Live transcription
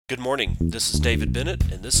Good morning. This is David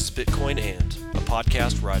Bennett, and this is Bitcoin And, a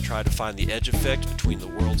podcast where I try to find the edge effect between the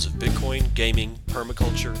worlds of Bitcoin, gaming,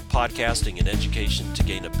 permaculture, podcasting, and education to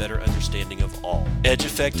gain a better understanding of all. Edge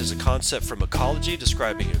effect is a concept from ecology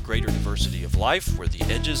describing a greater diversity of life where the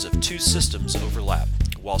edges of two systems overlap.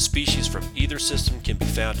 While species from either system can be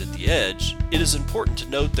found at the edge, it is important to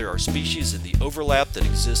note there are species in the overlap that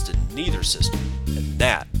exist in neither system, and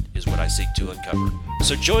that is what I seek to uncover.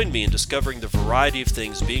 So join me in discovering the variety of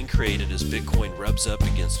things being created as Bitcoin rubs up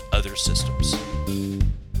against other systems.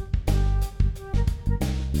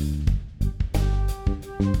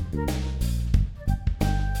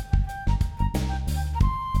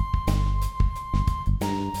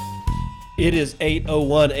 It is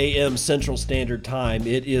 8:01 a.m. Central Standard Time.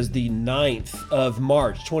 It is the 9th of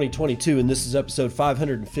March, 2022, and this is episode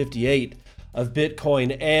 558 of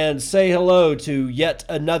Bitcoin. And say hello to yet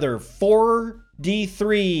another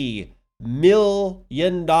 $43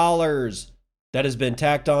 million that has been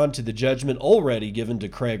tacked on to the judgment already given to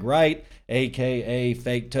Craig Wright, aka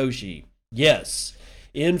Fake Toshi. Yes,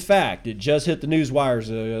 in fact, it just hit the news wires,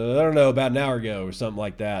 I don't know, about an hour ago or something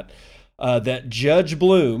like that, that Judge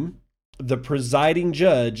Bloom, the presiding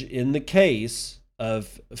judge in the case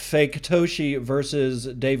of Fake Toshi versus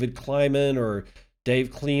David Kleiman, or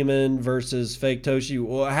Dave Kleeman versus Fake Toshi,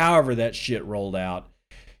 however that shit rolled out.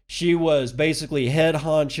 She was basically head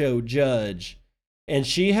honcho judge, and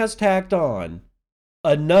she has tacked on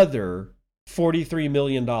another $43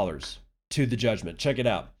 million to the judgment. Check it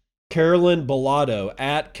out. Carolyn Bellotto,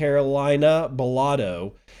 at Carolina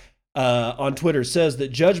Bellotto, on Twitter, says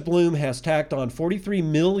that Judge Bloom has tacked on $43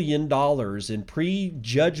 million in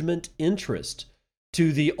pre-judgment interest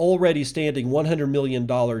to the already standing $100 million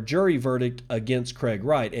jury verdict against Craig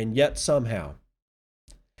Wright. And yet somehow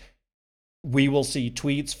we will see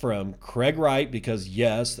tweets from Craig Wright, because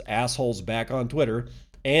yes, asshole's back on Twitter,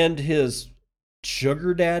 and his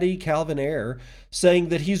sugar daddy, Calvin Ayre, saying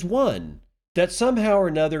that he's won, that somehow or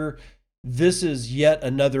another, this is yet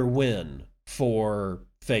another win for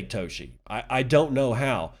Fake Toshi. I don't know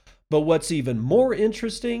how. But what's even more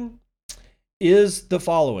interesting is the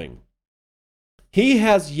following. He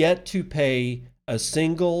has yet to pay a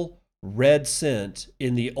single red cent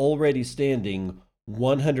in the already standing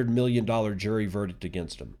 $100 million jury verdict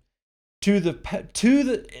against him. To the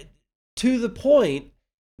point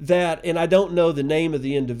that, and I don't know the name of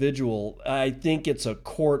the individual, I think it's a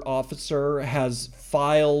court officer, has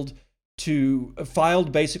filed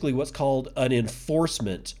basically what's called an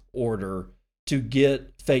enforcement order to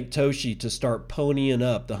get Fake Toshi to start ponying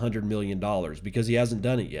up the $100 million, because he hasn't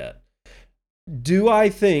done it yet. Do I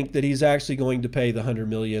think that he's actually going to pay the $100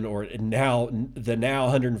 million, or now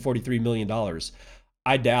 $143 million?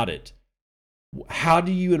 I doubt it. How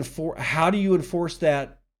do you enforce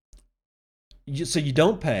that? So you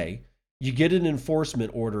don't pay, you get an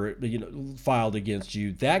enforcement order, filed against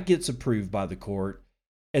you, that gets approved by the court,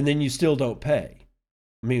 and then you still don't pay.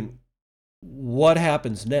 I mean, what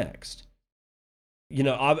happens next?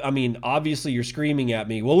 Obviously you're screaming at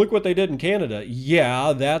me, well, look what they did in Canada.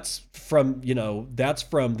 Yeah, that's from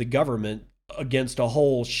the government against a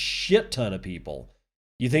whole shit ton of people.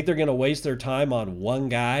 You think they're going to waste their time on one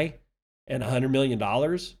guy and $100 million?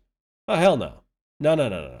 Oh, hell no.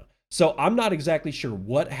 No. So I'm not exactly sure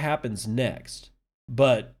what happens next,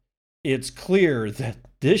 but it's clear that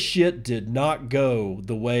this shit did not go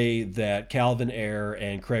the way that Calvin Ayre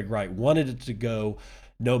and Craig Wright wanted it to go,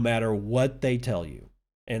 no matter what they tell you.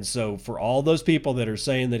 And so for all those people that are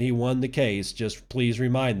saying that he won the case, just please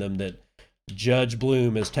remind them that Judge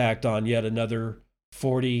Bloom has tacked on yet another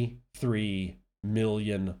 $43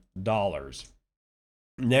 million.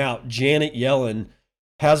 Now, Janet Yellen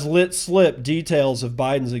has let slip details of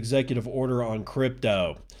Biden's executive order on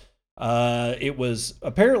crypto. It was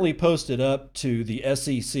apparently posted up to the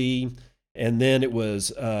SEC, and then it was,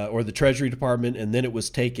 or the Treasury Department, and then it was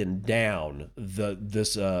taken down.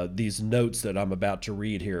 These notes that I'm about to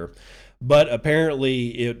read here, but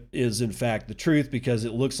apparently it is in fact the truth, because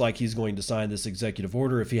it looks like he's going to sign this executive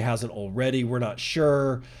order. If he hasn't already, we're not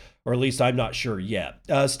sure, or at least I'm not sure yet.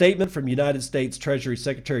 A statement from United States Treasury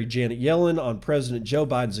Secretary Janet Yellen on President Joe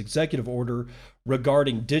Biden's executive order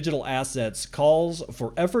regarding digital assets calls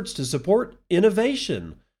for efforts to support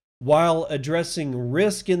innovation while addressing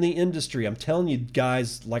risk in the industry. I'm telling you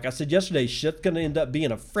guys, like I said yesterday, shit's going to end up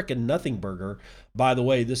being a frickin' nothing burger. By the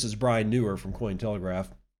way, this is Brian Newer from Cointelegraph.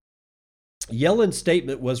 Yellen's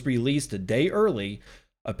statement was released a day early,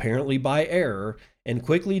 apparently by error, and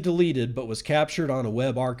quickly deleted, but was captured on a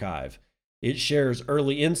web archive. It shares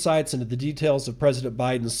early insights into the details of President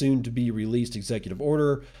Biden's soon to be released executive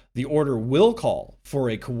order. The order will call for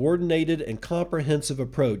a coordinated and comprehensive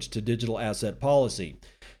approach to digital asset policy.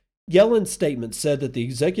 Yellen's statement said that the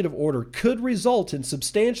executive order could result in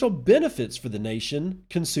substantial benefits for the nation,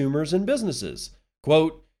 consumers, and businesses.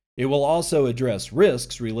 Quote, it will also address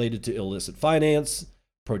risks related to illicit finance,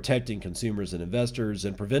 protecting consumers and investors,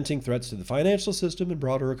 and preventing threats to the financial system and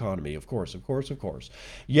broader economy. Of course.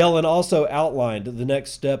 Yellen also outlined the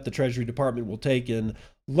next step the Treasury Department will take in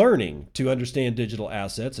learning to understand digital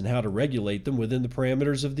assets and how to regulate them within the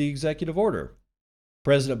parameters of the executive order.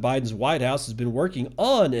 President Biden's White House has been working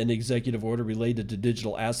on an executive order related to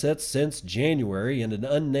digital assets since January, and an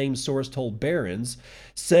unnamed source told Barron's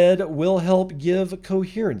said will help give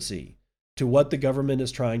coherency to what the government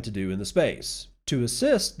is trying to do in the space. To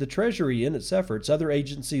assist the Treasury in its efforts, other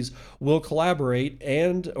agencies will collaborate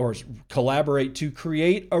to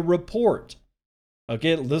create a report.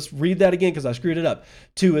 Again, let's read that again because I screwed it up.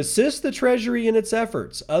 To assist the Treasury in its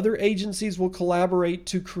efforts, other agencies will collaborate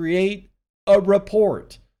to create a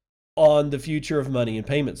report on the future of money and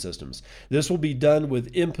payment systems. This will be done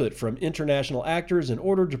with input from international actors in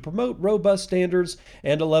order to promote robust standards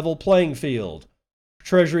and a level playing field.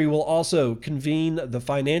 Treasury will also convene the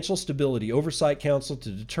Financial Stability Oversight Council to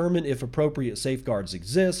determine if appropriate safeguards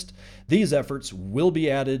exist. These efforts will be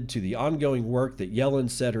added to the ongoing work that Yellen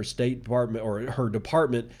said her State Department or her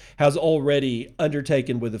department has already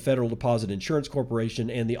undertaken with the Federal Deposit Insurance Corporation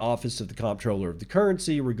and the Office of the Comptroller of the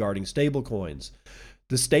Currency regarding stablecoins.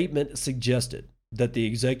 The statement suggested that the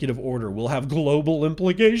executive order will have global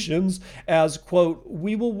implications as, quote,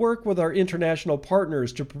 we will work with our international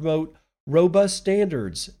partners to promote robust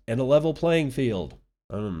standards and a level playing field.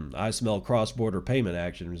 I smell cross-border payment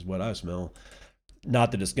action is what I smell.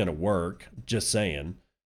 Not that it's going to work, just saying.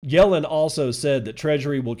 Yellen also said that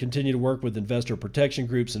Treasury will continue to work with investor protection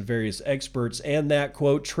groups and various experts, and that,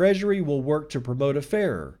 quote, Treasury will work to promote a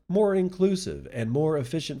fairer, more inclusive, and more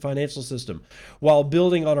efficient financial system while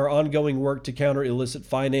building on our ongoing work to counter illicit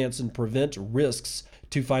finance and prevent risks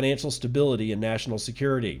to financial stability and national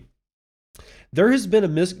security. There has been a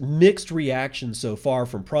mixed reaction so far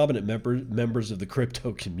from prominent members of the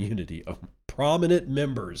crypto community. Oh, prominent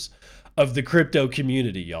members of the crypto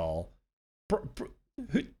community, y'all. For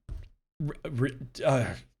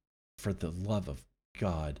the love of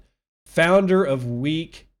God. Founder of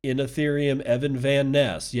Week in Ethereum, Evan Van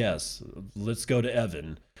Ness. Yes, let's go to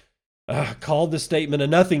Evan. Called the statement a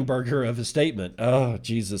nothing burger of a statement. Oh,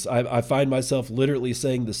 Jesus. I find myself literally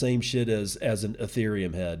saying the same shit as an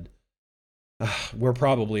Ethereum head. We're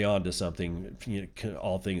probably on to something,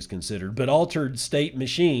 all things considered. But Altered State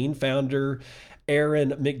Machine founder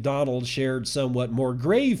Aaron McDonald shared somewhat more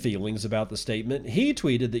grave feelings about the statement. He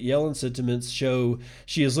tweeted that Yellen's sentiments show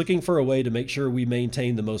she is looking for a way to make sure we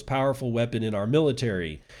maintain the most powerful weapon in our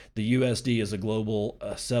military. The USD is a global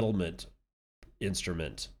settlement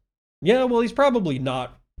instrument. Yeah, well, he's probably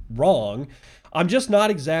not wrong. I'm just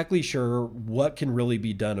not exactly sure what can really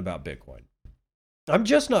be done about Bitcoin. I'm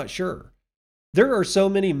just not sure. There are so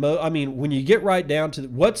many, when you get right down to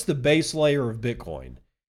what's the base layer of Bitcoin,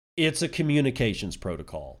 it's a communications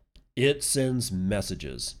protocol. It sends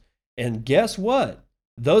messages. And guess what?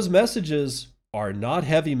 Those messages are not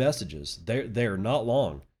heavy messages. They're not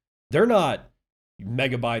long. They're not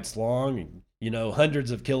megabytes long,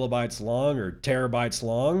 hundreds of kilobytes long or terabytes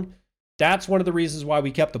long. That's one of the reasons why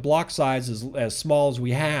we kept the block size as small as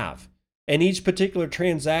we have. And each particular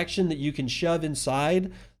transaction that you can shove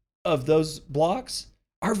inside of those blocks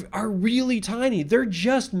are really tiny. They're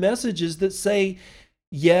just messages that say,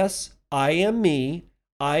 yes, I am me.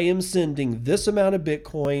 I am sending this amount of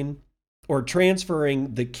Bitcoin or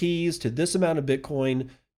transferring the keys to this amount of Bitcoin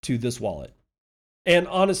to this wallet. And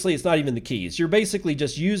honestly, it's not even the keys. You're basically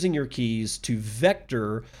just using your keys to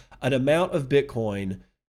vector an amount of Bitcoin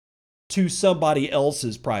to somebody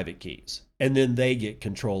else's private keys. And then they get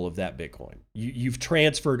control of that Bitcoin. You've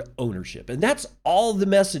transferred ownership. And that's all the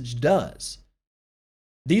message does.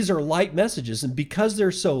 These are light messages. And because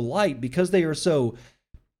they're so light, because they are so,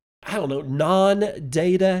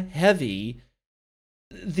 non-data heavy,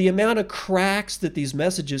 the amount of cracks that these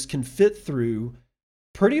messages can fit through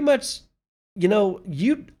pretty much,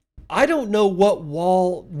 I don't know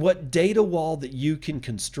what data wall that you can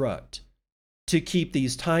construct to keep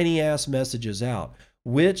these tiny ass messages out,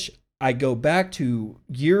 which I go back to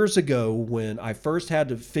years ago when I first had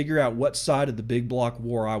to figure out what side of the big block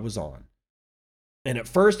war I was on. And at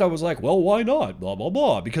first I was like, well, why not? Blah, blah,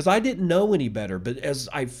 blah. Because I didn't know any better. But as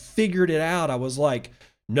I figured it out, I was like,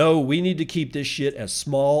 no, we need to keep this shit as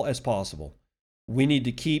small as possible. We need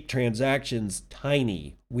to keep transactions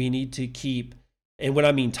tiny. We need to keep, and when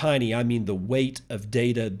I mean tiny, I mean the weight of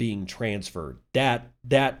data being transferred.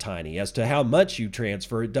 That tiny. As to how much you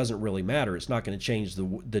transfer, it doesn't really matter. It's not going to change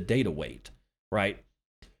the data weight, right?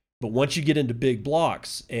 But once you get into big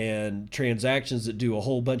blocks and transactions that do a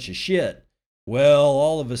whole bunch of shit, well,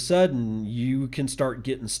 all of a sudden you can start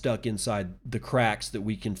getting stuck inside the cracks that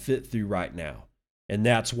we can fit through right now. And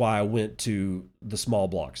that's why I went to the small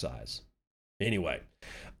block size. Anyway,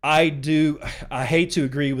 I hate to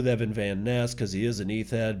agree with Evan Van Ness because he is an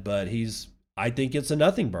ETH head, but I think it's a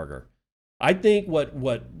nothing burger. I think what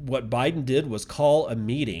Biden did was call a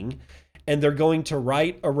meeting, and they're going to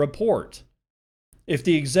write a report. If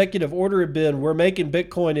the executive order had been, we're making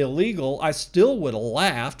Bitcoin illegal, I still would have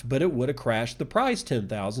laughed, but it would have crashed the price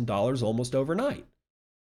 $10,000 almost overnight.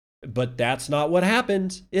 But that's not what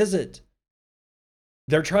happened, is it?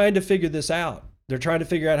 They're trying to figure this out. They're trying to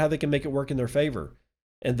figure out how they can make it work in their favor.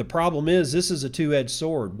 And the problem is, this is a two-edged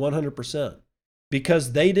sword, 100%.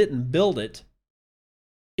 Because they didn't build it,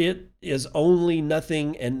 it is only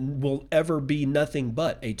nothing and will ever be nothing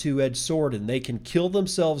but a two-edged sword, and they can kill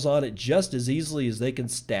themselves on it just as easily as they can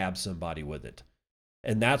stab somebody with it.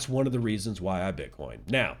 And that's one of the reasons why I Bitcoin.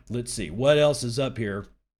 Now, let's see. What else is up here?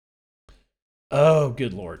 Oh,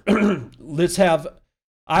 good Lord.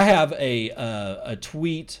 I have a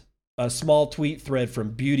tweet, a small tweet thread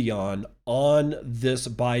from Beautyon on this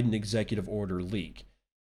Biden executive order leak.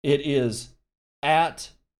 It is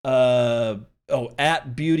at Beautyon,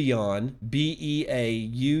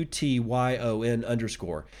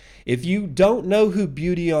 BEAUTYON_. If you don't know who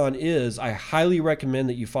Beautyon is, I highly recommend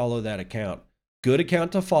that you follow that account. Good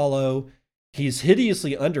account to follow. He's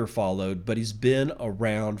hideously underfollowed, but he's been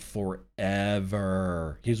around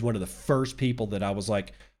forever. He's one of the first people that I was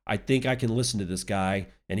like, I think I can listen to this guy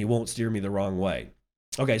and he won't steer me the wrong way.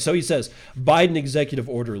 Okay, so he says, Biden executive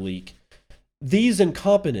order leak. These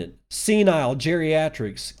incompetent, senile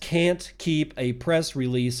geriatrics can't keep a press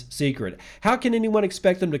release secret. How can anyone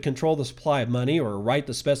expect them to control the supply of money or write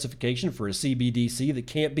the specification for a CBDC that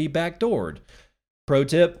can't be backdoored? Pro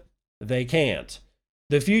tip, they can't.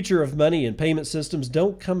 The future of money and payment systems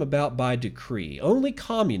don't come about by decree. Only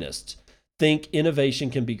communists think innovation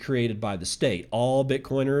can be created by the state. All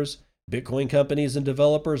Bitcoiners, Bitcoin companies, and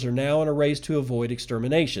developers are now in a race to avoid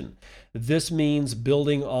extermination. This means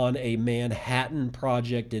building on a Manhattan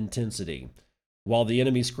Project intensity. While the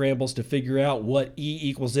enemy scrambles to figure out what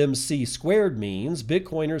E=mc² means,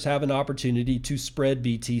 Bitcoiners have an opportunity to spread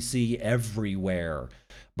BTC everywhere.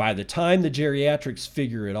 By the time the geriatrics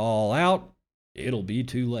figure it all out, it'll be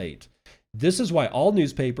too late. This is why all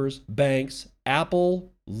newspapers, banks,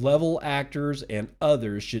 Apple level actors, and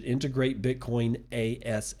others should integrate Bitcoin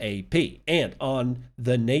ASAP and on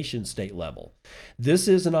the nation state level. This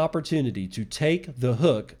is an opportunity to take the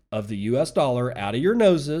hook of the US dollar out of your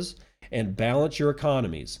noses and balance your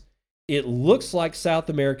economies. It looks like South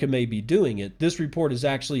America may be doing it. This report is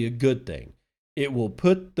actually a good thing. It will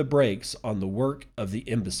put the brakes on the work of the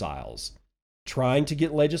imbeciles trying to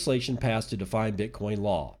get legislation passed to define Bitcoin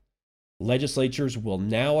law. Legislatures will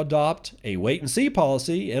now adopt a wait-and-see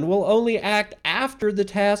policy and will only act after the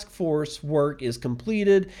task force work is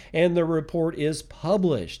completed and the report is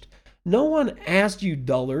published. No one asked you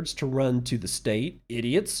dullards to run to the state,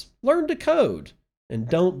 idiots. Learn to code and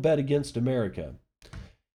don't bet against America.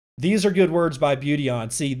 These are good words by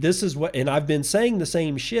Beautyon. See, this is what, and I've been saying the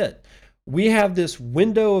same shit. We have this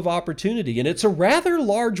window of opportunity, and it's a rather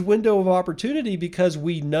large window of opportunity because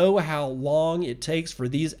we know how long it takes for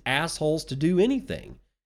these assholes to do anything.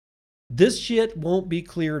 This shit won't be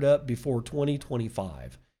cleared up before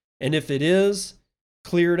 2025. And if it is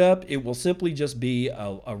cleared up, it will simply just be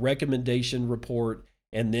a recommendation report,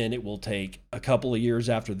 and then it will take a couple of years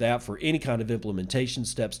after that for any kind of implementation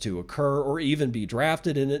steps to occur or even be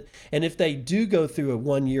drafted in it. And if they do go through a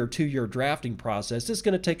 1 year, 2 year drafting process, it's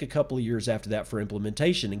going to take a couple of years after that for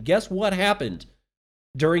implementation. And guess what happened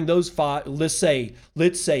during those 5? Let's say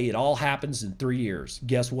it all happens in 3 years.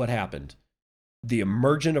 Guess what happened? The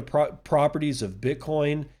emergent properties of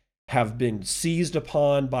Bitcoin have been seized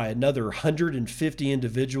upon by another 150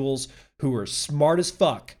 individuals who are smart as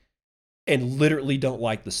fuck and literally don't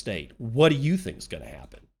like the state. What do you think is going to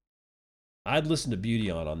happen? I'd listen to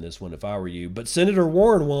Beautyon on this one if I were you, but Senator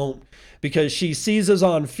Warren won't because she seizes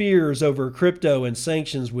on fears over crypto and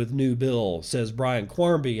sanctions with new bill, says Brian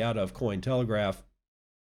Quarmby out of Cointelegraph.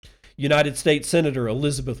 United States Senator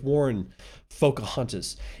Elizabeth Warren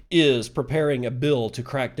Pocahontas is preparing a bill to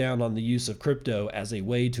crack down on the use of crypto as a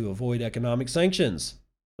way to avoid economic sanctions.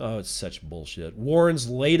 Oh, it's such bullshit. Warren's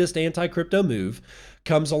latest anti-crypto move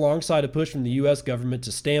comes alongside a push from the U.S. government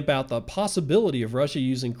to stamp out the possibility of Russia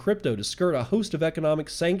using crypto to skirt a host of economic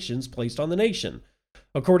sanctions placed on the nation.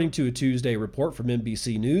 According to a Tuesday report from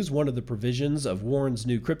NBC News, one of the provisions of Warren's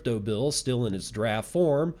new crypto bill, still in its draft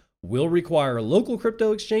form, will require local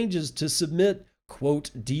crypto exchanges to submit,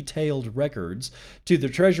 quote, detailed records to the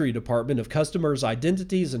Treasury Department of customers'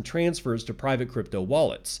 identities and transfers to private crypto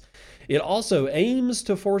wallets. It also aims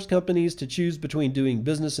to force companies to choose between doing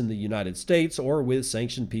business in the United States or with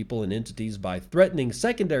sanctioned people and entities by threatening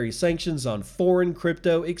secondary sanctions on foreign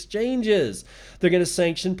crypto exchanges. They're going to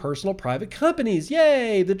sanction personal private companies.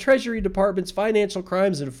 Yay! The Treasury Department's Financial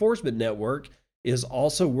Crimes Enforcement Network is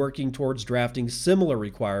also working towards drafting similar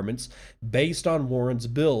requirements based on Warren's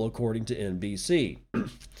bill, according to NBC.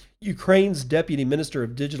 Ukraine's Deputy Minister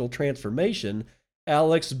of Digital Transformation,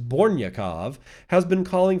 Alex Bornyakov, has been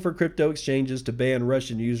calling for crypto exchanges to ban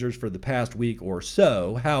Russian users for the past week or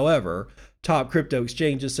so. However, top crypto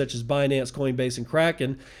exchanges such as Binance, Coinbase, and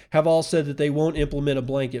Kraken have all said that they won't implement a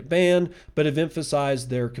blanket ban, but have emphasized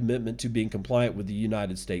their commitment to being compliant with the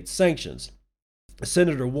United States sanctions.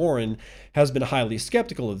 Senator Warren has been highly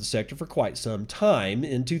skeptical of the sector for quite some time.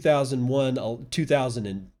 In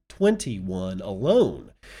 2021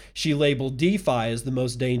 alone, she labeled DeFi as the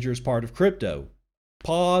most dangerous part of crypto.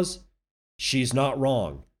 Pause. She's not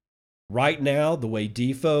wrong. Right now, the way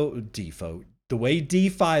DeFi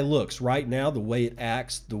looks right now, the way it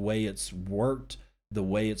acts, the way it's worked, the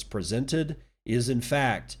way it's presented, is in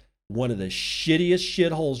fact one of the shittiest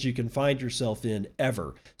shitholes you can find yourself in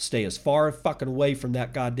ever. Stay as far fucking away from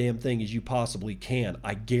that goddamn thing as you possibly can.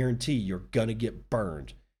 I guarantee you're gonna get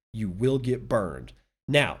burned. You will get burned.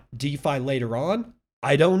 Now, DeFi later on,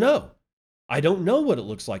 I don't know. I don't know what it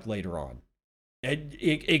looks like later on.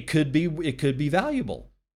 It could be valuable.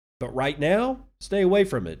 But right now, stay away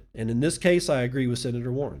from it. And in this case, I agree with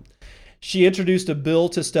Senator Warren. She introduced a bill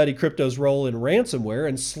to study crypto's role in ransomware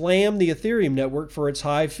and slammed the Ethereum network for its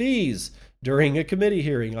high fees during a committee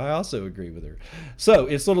hearing. I also agree with her. So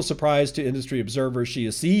it's little surprise to industry observers she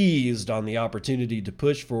has seized on the opportunity to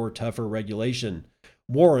push for tougher regulation.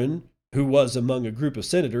 Warren, who was among a group of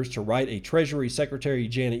senators to write a Treasury Secretary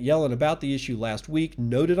Janet Yellen about the issue last week,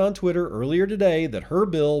 noted on Twitter earlier today that her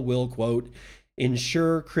bill will, quote,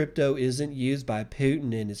 ensure crypto isn't used by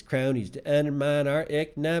Putin and his cronies to undermine our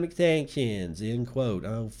economic sanctions, end quote.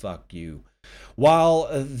 Oh, fuck you. While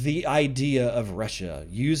the idea of Russia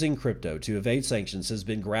using crypto to evade sanctions has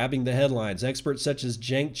been grabbing the headlines, experts such as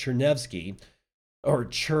Jake Chervinsky,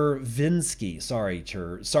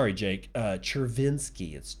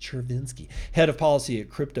 it's Chervinsky, head of policy at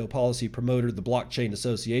crypto policy promoter, the Blockchain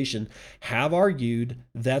Association, have argued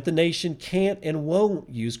that the nation can't and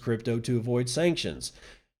won't use crypto to avoid sanctions.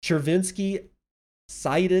 Chervinsky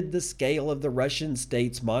cited the scale of the Russian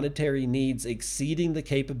state's monetary needs exceeding the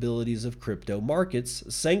capabilities of crypto markets,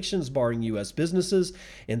 sanctions barring U.S. businesses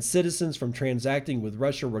and citizens from transacting with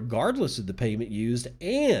Russia regardless of the payment used,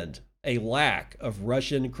 and a lack of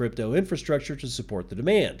Russian crypto infrastructure to support the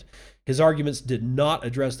demand. His arguments did not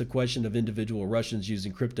address the question of individual Russians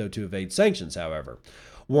using crypto to evade sanctions, however.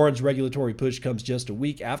 Warren's regulatory push comes just a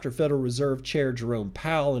week after Federal Reserve Chair Jerome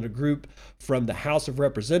Powell and a group from the House of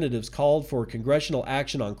Representatives called for congressional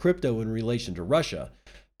action on crypto in relation to Russia.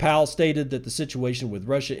 Powell stated that the situation with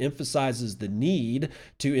Russia emphasizes the need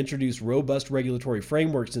to introduce robust regulatory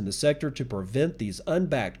frameworks in the sector to prevent these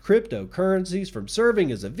unbacked cryptocurrencies from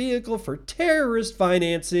serving as a vehicle for terrorist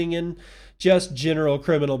financing and just general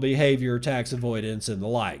criminal behavior, tax avoidance, and the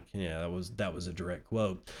like. Yeah, that was a direct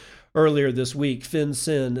quote. Earlier this week,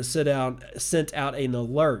 FinCEN sent out an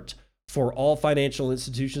alert for all financial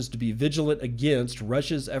institutions to be vigilant against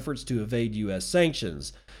Russia's efforts to evade U.S.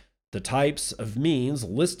 sanctions. The types of means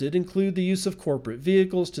listed include the use of corporate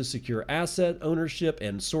vehicles to secure asset ownership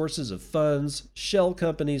and sources of funds, shell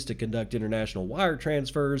companies to conduct international wire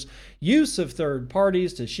transfers, use of third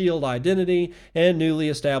parties to shield identity, and newly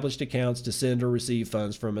established accounts to send or receive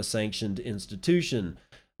funds from a sanctioned institution.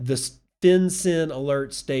 The FinCEN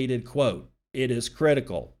alert stated, quote, it is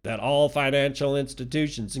critical that all financial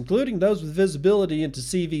institutions, including those with visibility into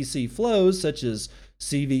CVC flows, such as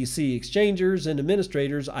CVC exchangers and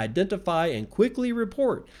administrators, identify and quickly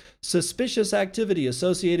report suspicious activity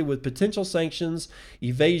associated with potential sanctions,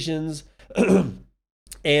 evasions,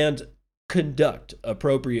 and conduct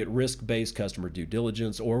appropriate risk-based customer due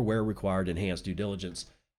diligence or, where required, enhanced due diligence.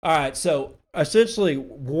 All right, so essentially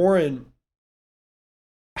Warren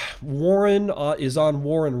is on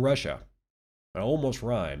war in Russia. It almost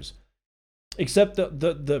rhymes. Except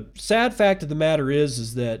the sad fact of the matter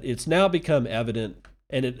is that it's now become evident,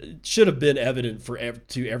 and it should have been evident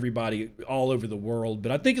to everybody all over the world,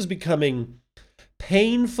 but I think it's becoming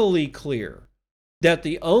painfully clear that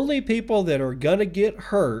the only people that are going to get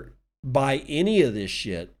hurt by any of this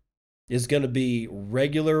shit is going to be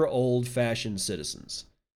regular old-fashioned citizens.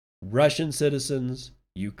 Russian citizens,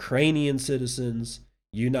 Ukrainian citizens,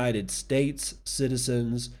 United States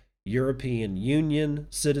citizens, European Union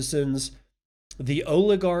citizens, the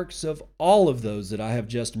oligarchs of all of those that I have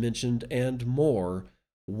just mentioned and more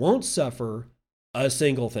won't suffer a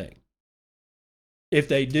single thing. If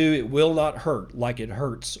they do, it will not hurt like it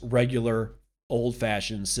hurts regular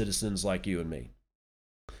old-fashioned citizens like you and me.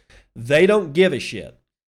 They don't give a shit.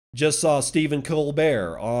 Just saw Stephen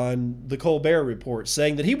Colbert on the Colbert Report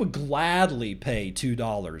saying that he would gladly pay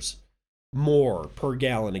 $2 more per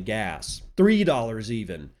gallon of gas, $3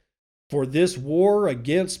 even, for this war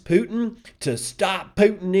against Putin to stop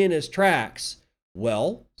Putin in his tracks.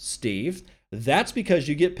 Well, Steve, that's because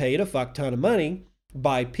you get paid a fuck ton of money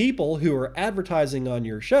by people who are advertising on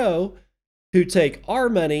your show who take our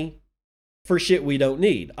money for shit we don't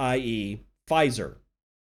need, i.e. Pfizer,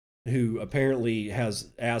 who apparently has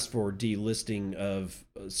asked for delisting of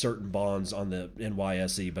certain bonds on the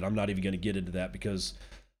NYSE, but I'm not even going to get into that because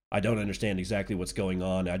I don't understand exactly what's going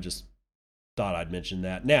on. I just thought I'd mention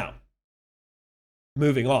that. Now,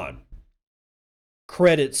 moving on.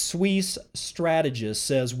 Credit Suisse strategist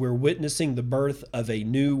says we're witnessing the birth of a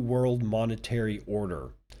new world monetary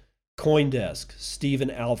order. CoinDesk, Stephen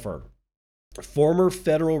Alfer, former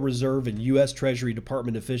Federal Reserve and U.S. Treasury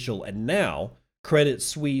Department official, and now Credit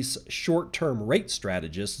Suisse short-term rate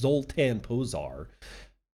strategist Zoltan Pozsar.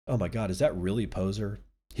 Oh my God, is that really Poser?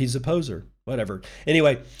 He's a poser. Whatever.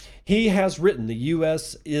 Anyway, he has written the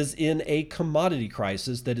U.S. is in a commodity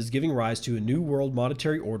crisis that is giving rise to a new world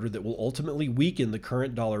monetary order that will ultimately weaken the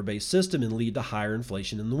current dollar-based system and lead to higher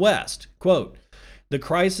inflation in the West. Quote, the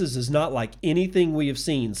crisis is not like anything we have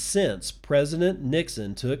seen since President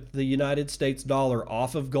Nixon took the United States dollar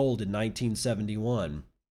off of gold in 1971.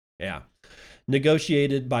 Yeah.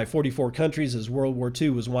 Negotiated by 44 countries as World War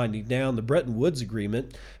II was winding down, the Bretton Woods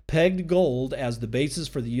Agreement pegged gold as the basis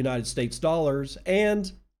for the United States dollars,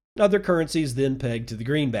 and other currencies then pegged to the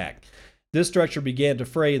greenback. This structure began to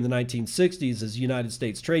fray in the 1960s as United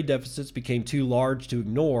States trade deficits became too large to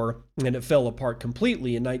ignore, and it fell apart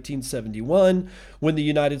completely in 1971 when the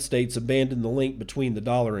United States abandoned the link between the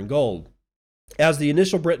dollar and gold. As the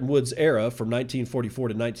initial Bretton Woods era from 1944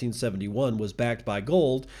 to 1971 was backed by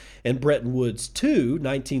gold, and Bretton Woods II,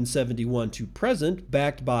 1971 to present,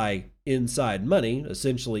 backed by inside money,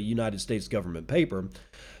 essentially United States government paper,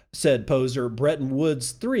 said Poser, Bretton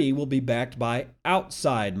Woods III will be backed by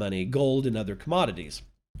outside money, gold and other commodities.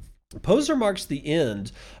 Poser marks the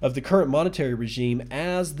end of the current monetary regime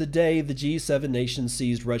as the day the G7 nations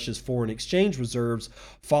seized Russia's foreign exchange reserves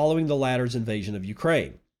following the latter's invasion of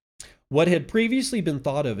Ukraine. What had previously been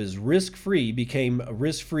thought of as risk-free became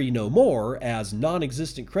risk-free no more, as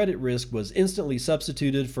non-existent credit risk was instantly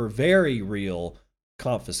substituted for very real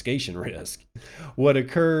confiscation risk. What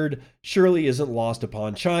occurred surely isn't lost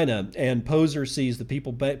upon China, and Poser sees the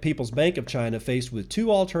People's Bank of China faced with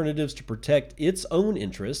two alternatives to protect its own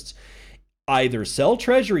interests: either sell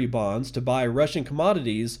treasury bonds to buy Russian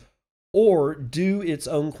commodities, or do its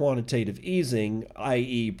own quantitative easing,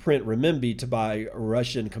 i.e. print renminbi to buy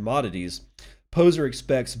Russian commodities. Poser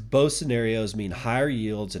expects both scenarios mean higher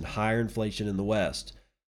yields and higher inflation in the West.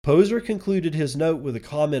 Poser concluded his note with a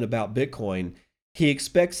comment about Bitcoin. He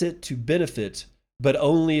expects it to benefit, but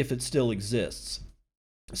only if it still exists.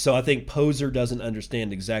 So I think Poser doesn't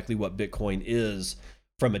understand exactly what Bitcoin is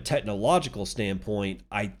from a technological standpoint.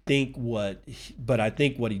 I think what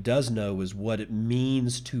he does know is what it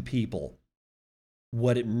means to people,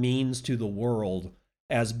 what it means to the world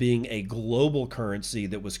as being a global currency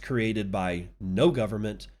that was created by no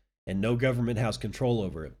government, and no government has control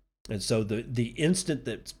over it. And so the instant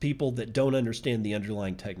that people that don't understand the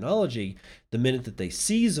underlying technology, the minute that they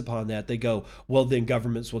seize upon that, they go, well, then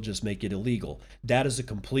governments will just make it illegal. That is a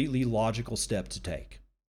completely logical step to take.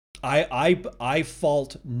 I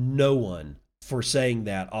fault no one for saying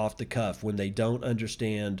that off the cuff when they don't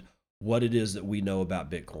understand what it is that we know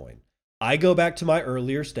about Bitcoin. I go back to my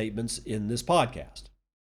earlier statements in this podcast.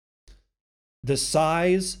 The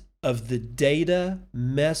size of the data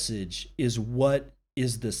message is what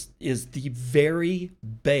is the very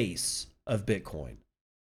base of Bitcoin.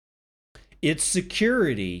 Its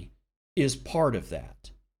security is part of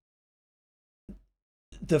that.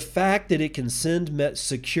 The fact that it can send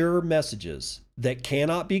secure messages that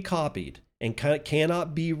cannot be copied and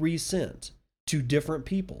cannot be resent to different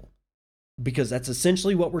people, because that's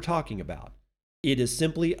essentially what we're talking about. It is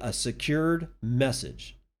simply a secured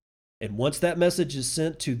message. And once that message is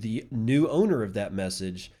sent to the new owner of that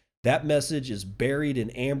message is buried in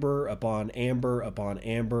amber upon amber upon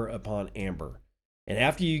amber upon amber. And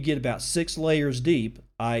after you get about 6 layers deep,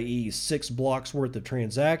 i.e., 6 blocks worth of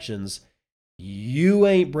transactions, you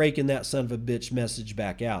ain't breaking that son of a bitch message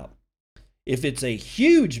back out. If it's a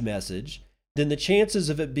huge message, then the chances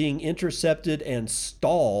of it being intercepted and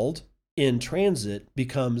stalled in transit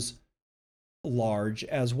becomes large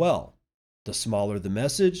as well. The smaller the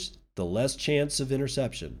message, the less chance of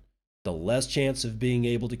interception, the less chance of being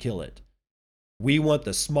able to kill it. We want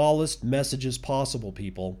the smallest messages possible,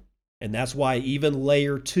 people. And that's why even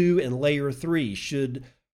layer 2 and layer 3 should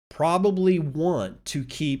probably want to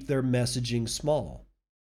keep their messaging small.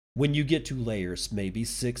 When you get to layers maybe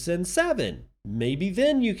 6 and 7, maybe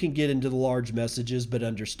then you can get into the large messages, but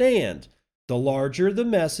understand, the larger the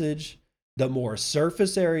message, the more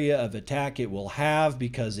surface area of attack it will have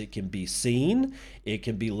because it can be seen, it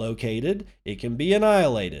can be located, it can be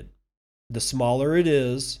annihilated. The smaller it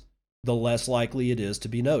is, the less likely it is to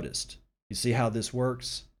be noticed. You see how this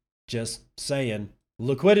works? Just saying.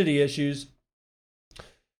 Liquidity issues.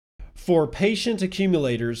 For patient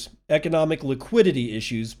accumulators, economic liquidity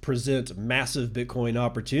issues present massive Bitcoin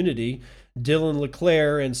opportunity. Dylan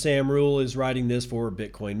LeClaire and Sam Rule is writing this for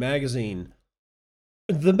Bitcoin Magazine.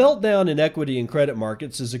 The meltdown in equity and credit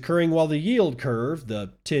markets is occurring while the yield curve,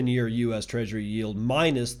 the 10-year U.S. Treasury yield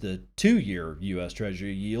minus the 2-year U.S.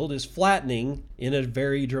 Treasury yield, is flattening in a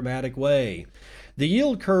very dramatic way. The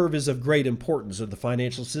yield curve is of great importance in the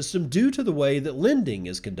financial system due to the way that lending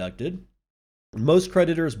is conducted. Most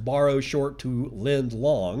creditors borrow short to lend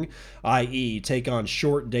long, i.e., take on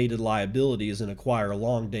short-dated liabilities and acquire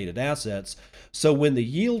long-dated assets. So when the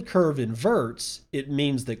yield curve inverts, it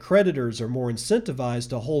means that creditors are more incentivized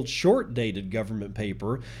to hold short-dated government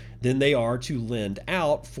paper than they are to lend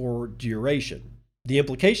out for duration. The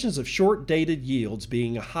implications of short-dated yields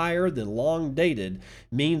being higher than long-dated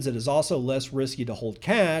means it is also less risky to hold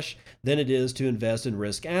cash than it is to invest in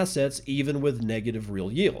risk assets, even with negative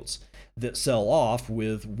real yields that sell off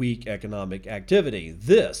with weak economic activity.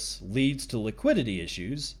 This leads to liquidity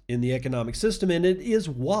issues in the economic system, and it is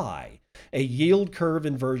why a yield curve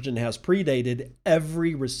inversion has predated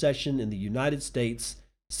every recession in the United States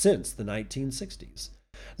since the 1960s.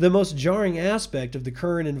 The most jarring aspect of the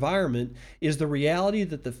current environment is the reality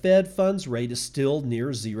that the Fed funds rate is still near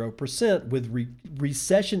 0%, with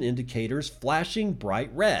recession indicators flashing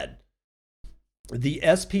bright red. The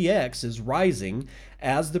SPX is rising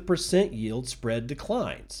as the percent yield spread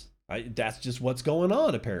declines. That's just what's going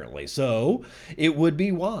on, apparently. So it would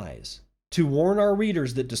be wise to warn our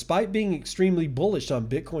readers that despite being extremely bullish on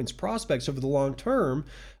Bitcoin's prospects over the long term,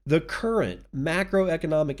 the current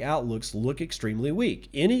macroeconomic outlooks look extremely weak.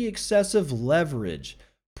 Any excessive leverage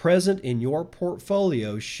present in your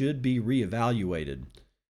portfolio should be reevaluated.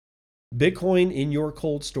 Bitcoin in your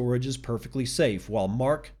cold storage is perfectly safe, while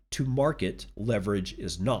mark-to-market leverage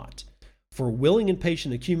is not. For willing and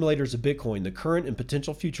patient accumulators of Bitcoin, the current and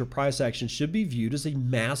potential future price action should be viewed as a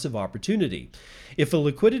massive opportunity. If a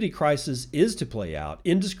liquidity crisis is to play out,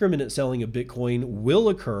 indiscriminate selling of Bitcoin will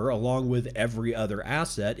occur along with every other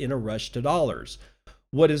asset in a rush to dollars.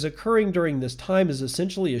 What is occurring during this time is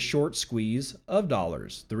essentially a short squeeze of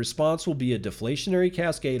dollars. The response will be a deflationary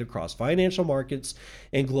cascade across financial markets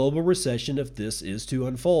and global recession if this is to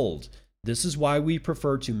unfold. This is why we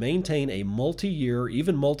prefer to maintain a multi-year,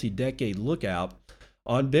 even multi-decade lookout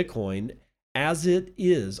on Bitcoin, as it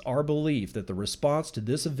is our belief that the response to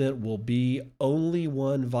this event will be only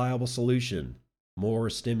one viable solution: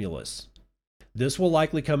 more stimulus. This will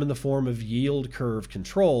likely come in the form of yield curve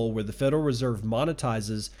control, where the Federal Reserve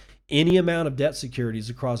monetizes any amount of debt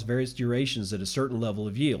securities across various durations at a certain level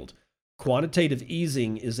of yield. Quantitative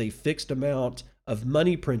easing is a fixed amount of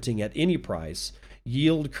money printing at any price.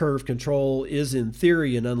 Yield curve control is, in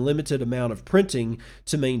theory, an unlimited amount of printing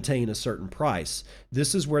to maintain a certain price.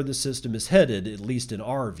 This is where the system is headed, at least in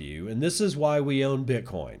our view, and this is why we own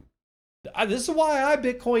Bitcoin. This is why I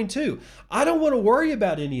Bitcoin too. I don't want to worry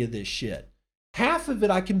about any of this shit. Half of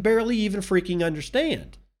it I can barely even freaking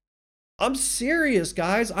understand. I'm serious,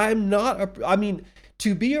 guys.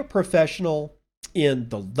 To be a professional in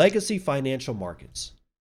the legacy financial markets,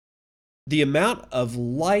 the amount of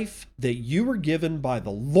life that you were given by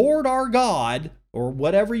the Lord our God, or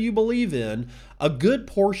whatever you believe in, a good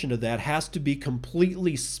portion of that has to be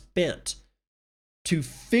completely spent to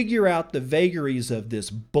figure out the vagaries of this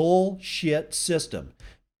bullshit system.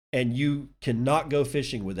 And you cannot go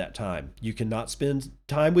fishing with that time. You cannot spend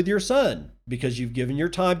time with your son because you've given your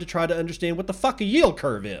time to try to understand what the fuck a yield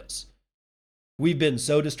curve is. We've been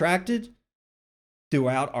so distracted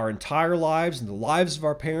throughout our entire lives and the lives of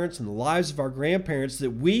our parents and the lives of our grandparents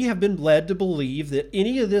that we have been led to believe that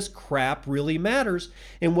any of this crap really matters.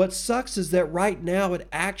 And what sucks is that right now it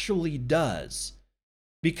actually does,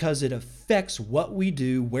 because it affects what we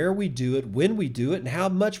do, where we do it, when we do it, and how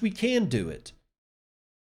much we can do it.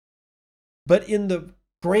 But in the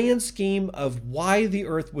grand scheme of why the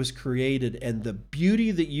earth was created and the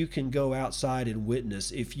beauty that you can go outside and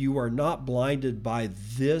witness, if you are not blinded by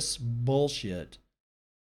this bullshit,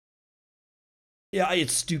 yeah,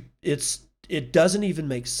 it doesn't even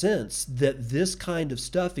make sense that this kind of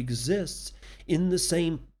stuff exists on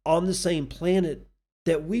the same planet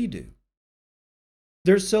that we do.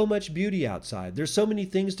 There's so much beauty outside. There's so many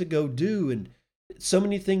things to go do, and so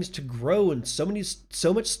many things to grow, and so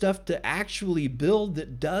much stuff to actually build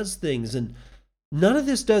that does things, and none of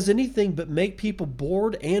this does anything but make people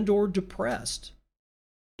bored and or depressed.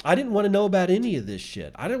 I didn't want to know about any of this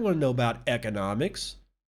shit. I didn't want to know about economics.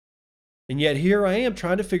 And yet here I am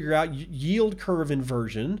trying to figure out yield curve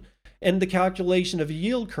inversion and the calculation of a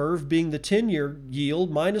yield curve being the 10-year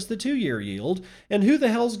yield minus the 2-year yield, and who the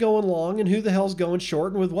hell's going long and who the hell's going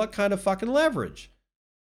short and with what kind of fucking leverage.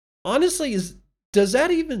 Honestly, does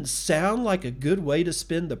that even sound like a good way to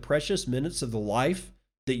spend the precious minutes of the life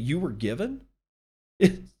that you were given?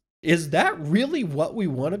 Is that really what we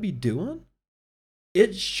want to be doing?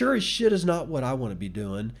 It sure as shit is not what I want to be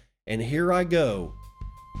doing. And here I go,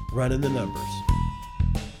 running the numbers.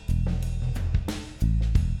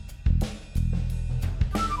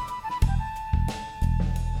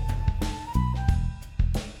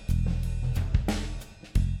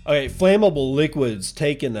 Okay, flammable liquids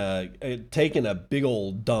taking a big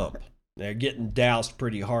old dump. They're getting doused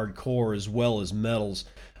pretty hardcore, as well as metals.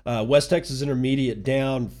 West Texas Intermediate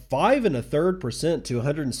down 5 1/3% to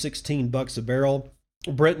 $116 a barrel.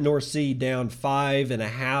 Brent North Sea down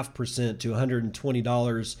 5.5% to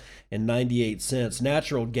 $120.98.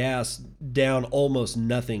 Natural gas down almost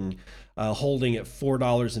nothing, holding at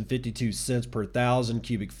 $4.52 per 1,000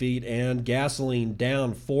 cubic feet, and gasoline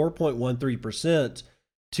down 4.13%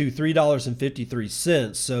 to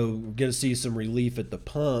 $3.53. So we're going to see some relief at the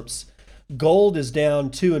pumps. Gold is down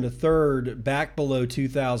 2 1/3, back below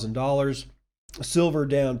 $2,000. Silver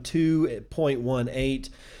down 2.18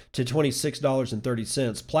 to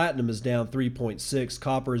 $26.30. Platinum is down 3.6.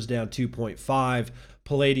 Copper is down 2.5.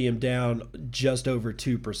 Palladium down just over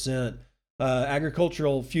 2%.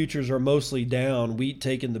 Agricultural futures are mostly down. Wheat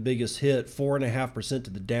taking the biggest hit, 4.5% to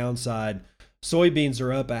the downside. Soybeans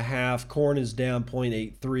are up 0.5. Corn is down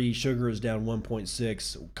 0.83. Sugar is down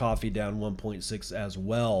 1.6. Coffee down 1.6 as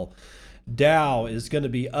well. Dow is going to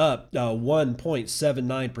be up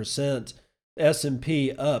 1.79%.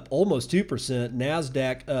 S&P up almost 2%.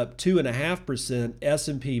 NASDAQ up 2.5%.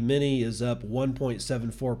 S&P Mini is up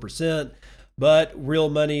 1.74%. But real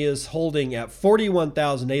money is holding at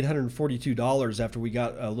 $41,842 after we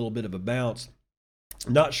got a little bit of a bounce.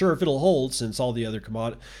 Not sure if it'll hold since all the other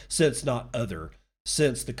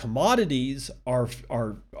since the commodities are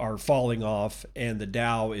falling off and the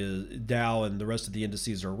Dow and the rest of the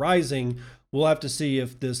indices are rising. We'll have to see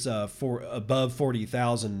if this for above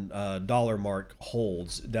 $40,000 mark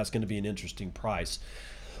holds. That's going to be an interesting price.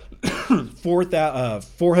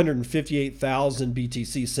 458,000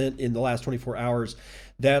 BTC sent in the last 24 hours.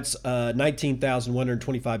 That's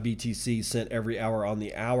 19,125 BTC sent every hour on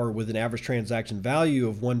the hour, with an average transaction value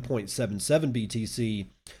of 1.77 BTC,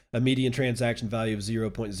 a median transaction value of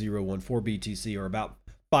 0.014 BTC, or about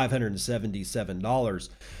 $577.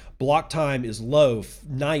 Block time is low,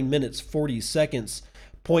 9 minutes 40 seconds,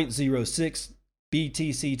 0.06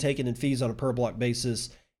 BTC taken in fees on a per block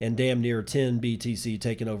basis, and damn near 10 BTC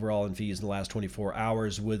taken overall in fees in the last 24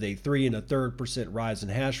 hours, with a 3 1/3% rise in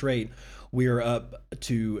hash rate. We are up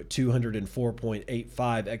to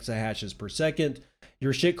 204.85 exahashes per second.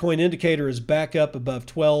 Your shitcoin indicator is back up above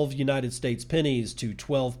 12 United States pennies to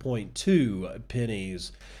 12.2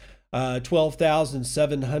 pennies.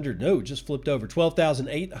 12,700, no, just flipped over.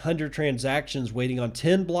 12,800 transactions waiting on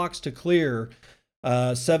 10 blocks to clear.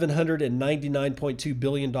 $799.2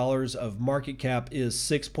 billion of market cap is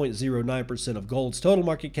 6.09% of gold's total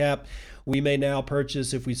market cap. We may now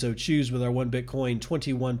purchase, if we so choose, with our one Bitcoin,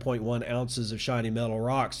 21.1 ounces of shiny metal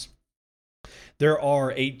rocks. There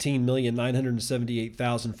are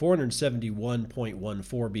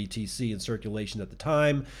 18,978,471.14 BTC in circulation at the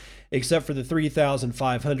time. except for the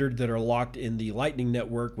 3,500 that are locked in the Lightning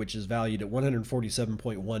Network, which is valued at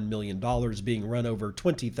 $147.1 million, being run over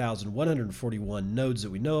 20,141 nodes that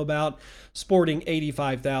we know about, sporting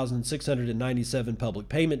 85,697 public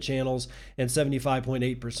payment channels, and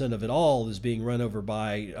 75.8% of it all is being run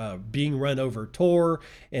over Tor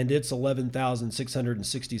and its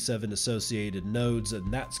 11,667 associated nodes,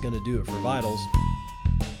 and that's going to do it for Vitals.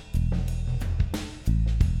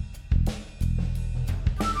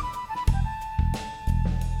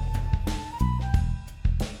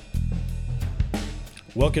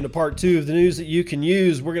 Welcome to part 2 of the news that you can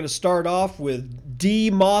use. We're going to start off with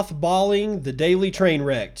de-mothballing the daily train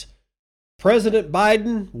wreck. President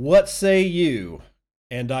Biden, what say you?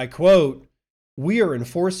 And I quote, "We are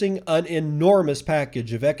enforcing an enormous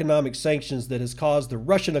package of economic sanctions that has caused the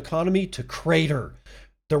Russian economy to crater.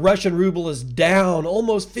 The Russian ruble is down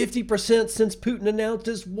almost 50% since Putin announced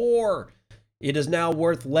his war. It is now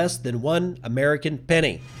worth less than 1 American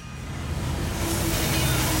penny."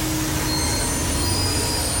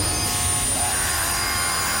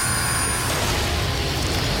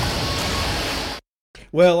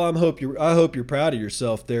 Well, I hope you're proud of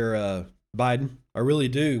yourself there, Biden. I really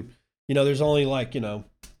do. You know, there's only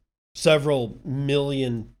several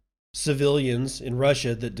million civilians in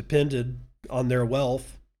Russia that depended on their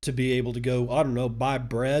wealth to be able to go, I don't know, buy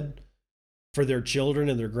bread for their children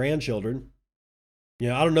and their grandchildren. You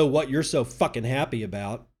know, I don't know what you're so fucking happy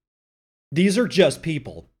about. These are just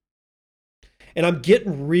people. And I'm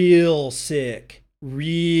getting real sick,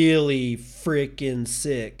 really freaking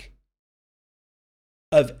sick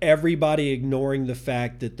of everybody ignoring the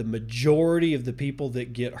fact that the majority of the people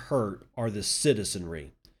that get hurt are the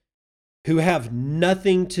citizenry, who have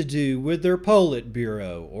nothing to do with their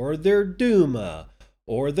Politburo or their Duma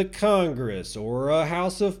or the Congress or a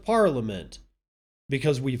House of Parliament,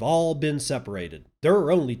 because we've all been separated. There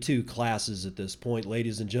are only 2 classes at this point,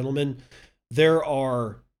 ladies and gentlemen. There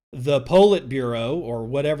are the Politburo, or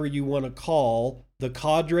whatever you want to call the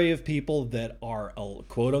cadre of people that are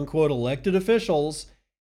quote unquote elected officials,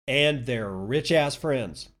 and their rich ass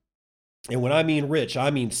friends. And when I mean rich, I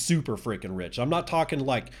mean super freaking rich. I'm not talking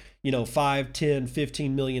like, $5, $10,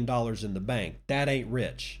 $15 million in the bank. That ain't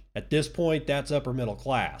rich. At this point, that's upper middle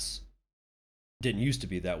class. Didn't used to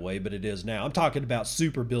be that way, but it is now. I'm talking about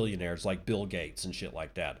super billionaires like Bill Gates and shit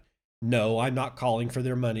like that. No, I'm not calling for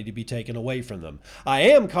their money to be taken away from them. I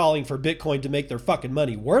am calling for Bitcoin to make their fucking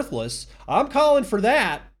money worthless. I'm calling for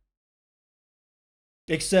that.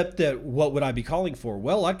 Except that, what would I be calling for?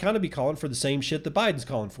 Well, I'd kind of be calling for the same shit that Biden's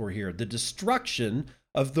calling for here. The destruction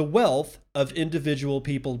of the wealth of individual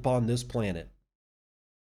people upon this planet.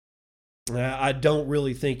 I don't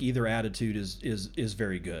really think either attitude is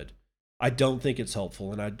very good. I don't think it's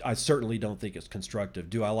helpful, and I certainly don't think it's constructive.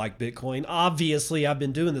 Do I like Bitcoin? Obviously, I've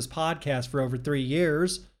been doing this podcast for over 3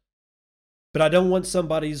 years. But I don't want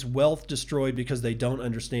somebody's wealth destroyed because they don't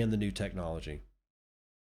understand the new technology.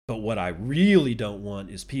 But what I really don't want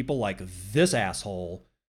is people like this asshole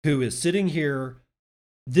who is sitting here.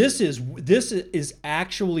 This is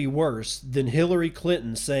actually worse than Hillary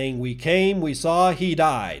Clinton saying, "We came, we saw, he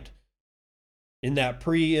died." In that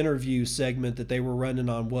pre-interview segment that they were running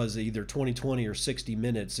on, was either 2020 or 60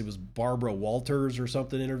 Minutes. It was Barbara Walters or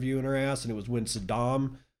something interviewing her ass, and it was when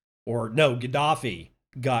Gaddafi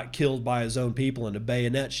got killed by his own people and a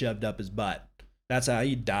bayonet shoved up his butt. That's how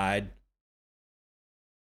he died.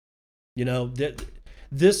 You know,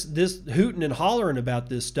 this hooting and hollering about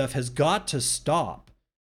this stuff has got to stop.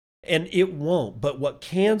 And it won't. But what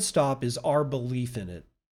can stop is our belief in it.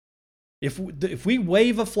 If we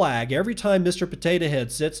wave a flag every time Mr. Potato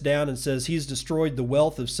Head sits down and says he's destroyed the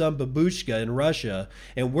wealth of some babushka in Russia,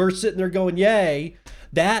 and we're sitting there going, yay,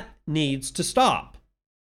 that needs to stop.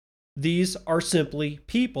 These are simply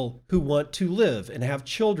people who want to live and have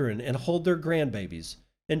children and hold their grandbabies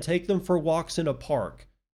and take them for walks in a park.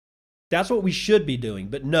 That's what we should be doing.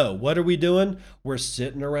 But no, what are we doing? We're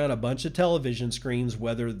sitting around a bunch of television screens,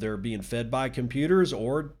 whether they're being fed by computers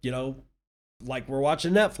or, like we're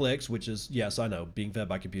watching Netflix, which is, yes, I know, being fed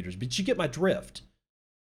by computers, but you get my drift.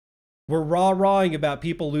 We're rah-rahing about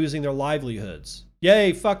people losing their livelihoods.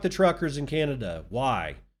 Yay, fuck the truckers in Canada.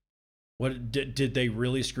 Why? What did they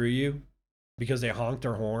really screw you? Because they honked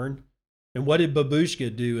their horn? And what did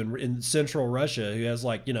Babushka do in central Russia, who has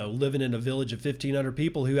living in a village of 1,500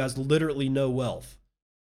 people, who has literally no wealth?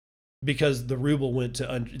 Because the ruble went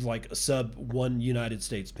to sub 1 United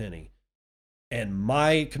States penny. And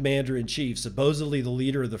my commander-in-chief, supposedly the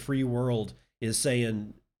leader of the free world, is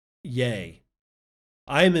saying, yay.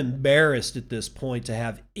 I'm embarrassed at this point to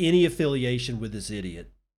have any affiliation with this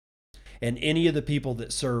idiot and any of the people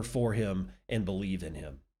that serve for him and believe in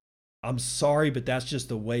him. I'm sorry, but that's just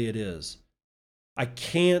the way it is. I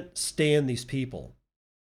can't stand these people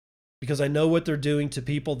because I know what they're doing to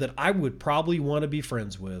people that I would probably want to be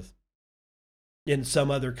friends with in some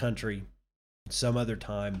other country, some other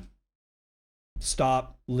time.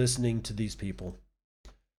 Stop listening to these people.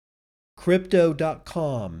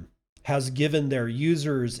 Crypto.com has given their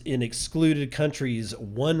users in excluded countries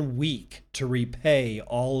 1 week to repay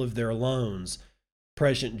all of their loans.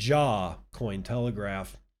 President Jaw,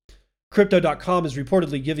 Cointelegraph. Crypto.com is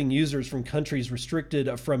reportedly giving users from countries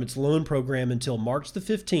restricted from its loan program until March the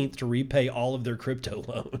 15th to repay all of their crypto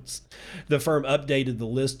loans. The firm updated the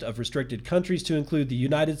list of restricted countries to include the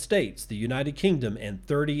United States, the United Kingdom, and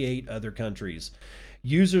 38 other countries.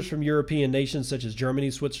 Users from European nations such as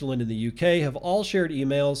Germany, Switzerland, and the UK have all shared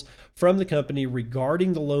emails from the company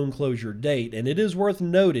regarding the loan closure date, and it is worth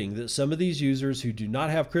noting that some of these users who do not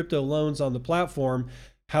have crypto loans on the platform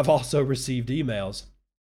have also received emails.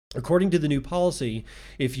 According to the new policy,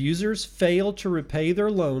 if users fail to repay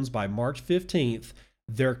their loans by March 15th,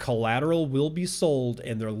 their collateral will be sold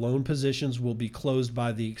and their loan positions will be closed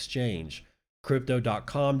by the exchange.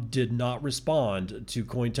 Crypto.com did not respond to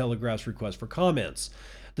Cointelegraph's request for comments.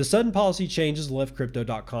 The sudden policy changes left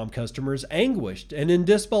Crypto.com customers anguished and in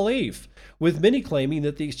disbelief, with many claiming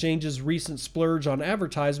that the exchange's recent splurge on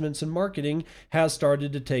advertisements and marketing has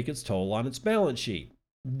started to take its toll on its balance sheet.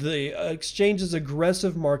 The exchange's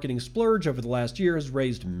aggressive marketing splurge over the last year has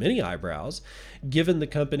raised many eyebrows, given the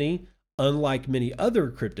company, unlike many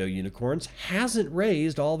other crypto unicorns, hasn't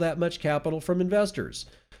raised all that much capital from investors.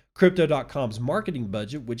 Crypto.com's marketing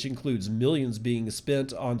budget, which includes millions being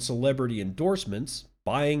spent on celebrity endorsements,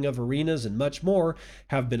 buying of arenas, and much more,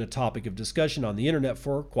 have been a topic of discussion on the internet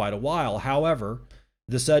for quite a while. However,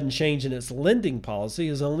 the sudden change in its lending policy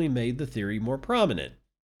has only made the theory more prominent.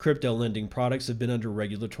 Crypto lending products have been under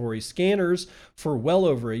regulatory scanners for well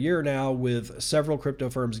over a year now, with several crypto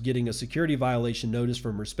firms getting a security violation notice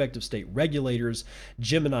from respective state regulators.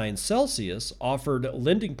 Gemini and Celsius offered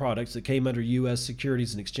lending products that came under U.S.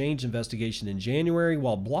 Securities and Exchange investigation in January,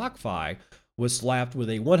 while BlockFi was slapped with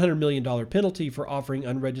a $100 million penalty for offering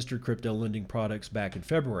unregistered crypto lending products back in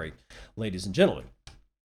February. Ladies and gentlemen,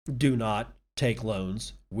 do not take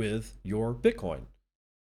loans with your Bitcoin.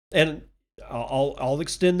 And I'll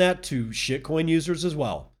extend that to shitcoin users as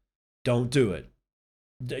well. Don't do it.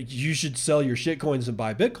 You should sell your shitcoins and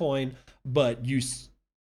buy Bitcoin, but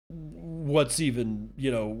what's even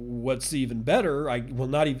better,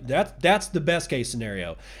 that's the best case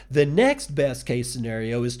scenario. The next best case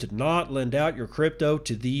scenario is to not lend out your crypto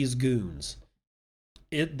to these goons.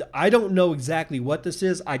 I don't know exactly what this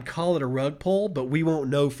is. I'd call it a rug pull, but we won't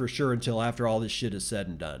know for sure until after all this shit is said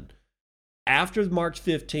and done. After March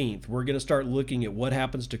 15th, we're going to start looking at what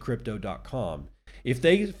happens to Crypto.com. If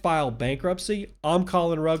they file bankruptcy, I'm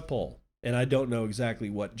calling rug pull. And I don't know exactly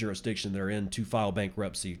what jurisdiction they're in to file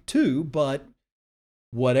bankruptcy to, but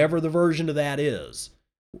whatever the version of that is,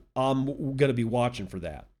 I'm going to be watching for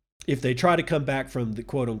that. If they try to come back from the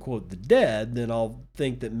quote unquote the dead, then I'll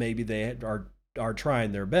think that maybe they are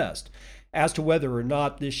trying their best. As to whether or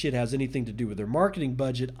not this shit has anything to do with their marketing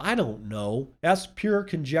budget, I don't know. That's pure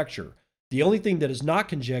conjecture. The only thing that is not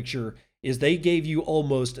conjecture is they gave you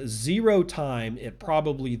almost zero time. It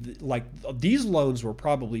probably, like, these loans were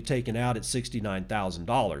probably taken out at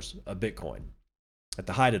 $69,000 a Bitcoin at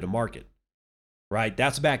the height of the market, right?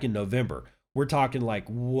 That's back in November. We're talking like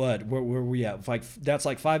what? Where we at? Like, that's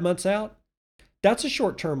like 5 months out. That's a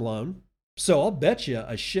short-term loan. So I'll bet you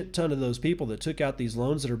a shit ton of those people that took out these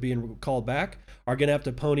loans that are being called back are going to have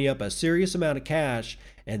to pony up a serious amount of cash,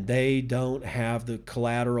 and they don't have the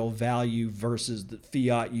collateral value versus the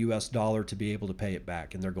fiat US dollar to be able to pay it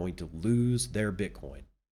back, and they're going to lose their Bitcoin.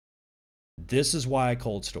 This is why I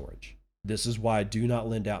cold storage. This is why I do not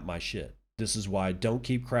lend out my shit. This is why I don't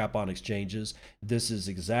keep crap on exchanges. This is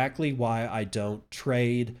exactly why I don't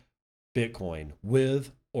trade Bitcoin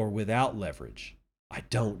with or without leverage. I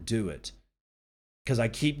don't do it. Because I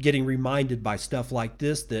keep getting reminded by stuff like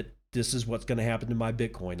this that this is what's going to happen to my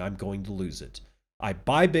Bitcoin. I'm going to lose it. I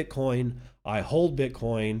buy Bitcoin, I hold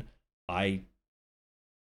Bitcoin, and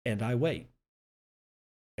I wait.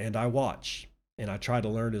 And I watch. And I try to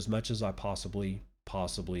learn as much as I possibly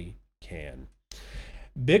can.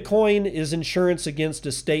 Bitcoin is insurance against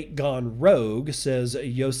a state gone rogue, says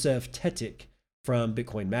Yosef Tetik from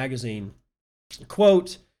Bitcoin Magazine.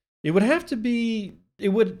 Quote, it would have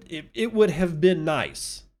been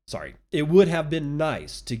nice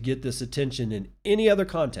to get this attention in any other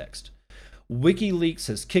context. WikiLeaks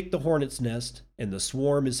has kicked the hornet's nest and the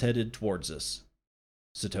swarm is headed towards us.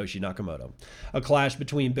 Satoshi Nakamoto. A clash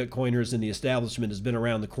between Bitcoiners and the establishment has been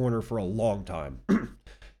around the corner for a long time.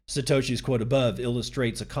 Satoshi's quote above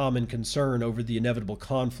illustrates a common concern over the inevitable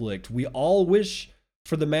conflict. We all wish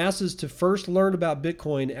for the masses to first learn about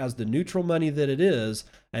Bitcoin as the neutral money that it is,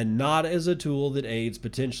 and not as a tool that aids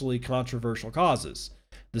potentially controversial causes.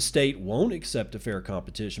 The state won't accept a fair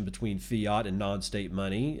competition between fiat and non-state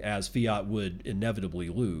money, as fiat would inevitably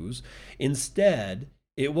lose. Instead,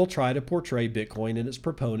 it will try to portray Bitcoin and its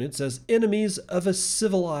proponents as enemies of a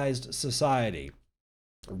civilized society.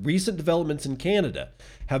 Recent developments in Canada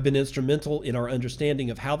have been instrumental in our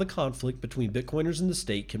understanding of how the conflict between Bitcoiners and the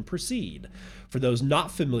state can proceed. For those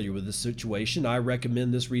not familiar with this situation, I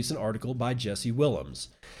recommend this recent article by Jesse Willems.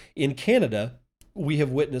 In Canada, we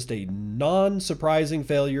have witnessed a non-surprising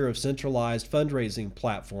failure of centralized fundraising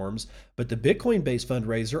platforms, but the Bitcoin-based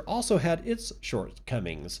fundraiser also had its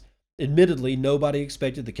shortcomings. Admittedly, nobody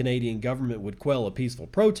expected the Canadian government would quell a peaceful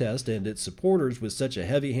protest and its supporters with such a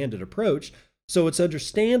heavy-handed approach, so it's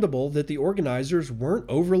understandable that the organizers weren't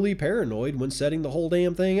overly paranoid when setting the whole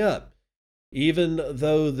damn thing up. Even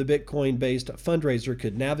though the Bitcoin-based fundraiser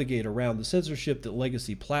could navigate around the censorship that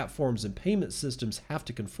legacy platforms and payment systems have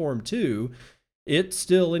to conform to, it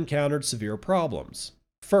still encountered severe problems.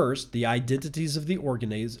 First, the identities of the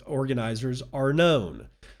organizers are known,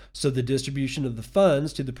 so the distribution of the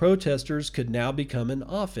funds to the protesters could now become an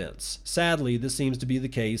offense. Sadly, this seems to be the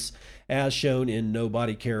case, as shown in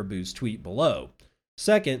Nobody Caribou's tweet below.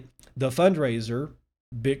 Second, the fundraiser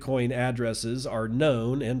Bitcoin addresses are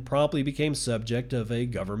known and promptly became subject of a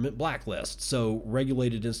government blacklist, so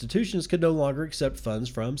regulated institutions could no longer accept funds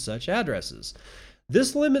from such addresses.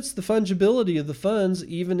 This limits the fungibility of the funds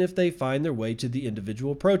even if they find their way to the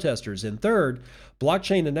individual protesters. And third,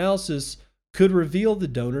 blockchain analysis could reveal the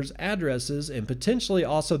donors' addresses and potentially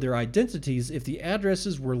also their identities if the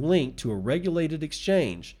addresses were linked to a regulated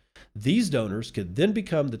exchange. These donors could then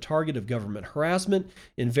become the target of government harassment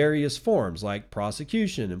in various forms like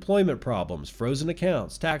prosecution, employment problems, frozen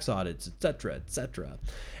accounts, tax audits, etc., etc.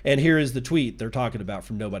 And here is the tweet they're talking about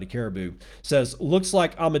from Nobody Caribou. It says, "Looks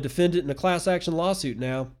like I'm a defendant in a class action lawsuit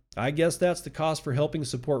now. I guess that's the cost for helping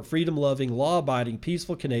support freedom-loving, law-abiding,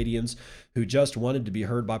 peaceful Canadians who just wanted to be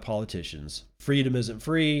heard by politicians. Freedom isn't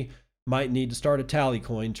free. Might need to start a tally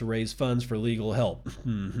coin to raise funds for legal help."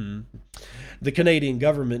 The Canadian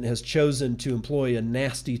government has chosen to employ a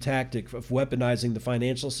nasty tactic of weaponizing the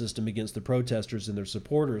financial system against the protesters and their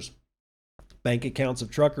supporters. Bank accounts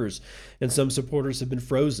of truckers and some supporters have been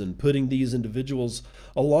frozen, putting these individuals,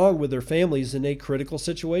 along with their families, in a critical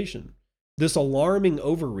situation. This alarming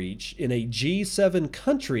overreach in a G7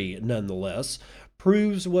 country, nonetheless,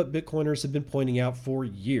 proves what Bitcoiners have been pointing out for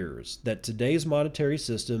years, that today's monetary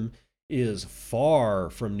system is far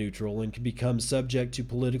from neutral and can become subject to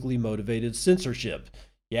politically motivated censorship.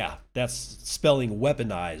 Yeah, that's spelling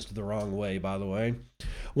weaponized the wrong way, by the way.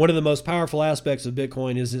 One of the most powerful aspects of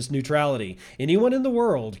Bitcoin is its neutrality. Anyone in the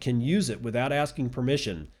world can use it without asking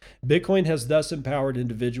permission. Bitcoin has thus empowered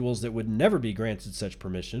individuals that would never be granted such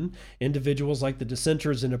permission, individuals like the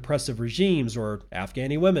dissenters in oppressive regimes or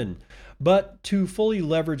Afghani women. But to fully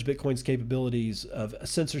leverage Bitcoin's capabilities of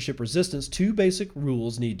censorship resistance, two basic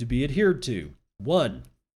rules need to be adhered to. 1.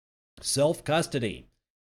 Self-custody.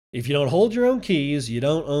 If you don't hold your own keys, you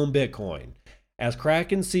don't own Bitcoin. As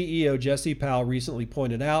Kraken CEO Jesse Powell recently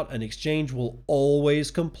pointed out, an exchange will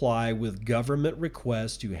always comply with government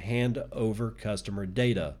requests to hand over customer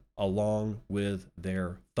data along with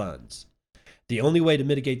their funds. The only way to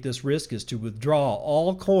mitigate this risk is to withdraw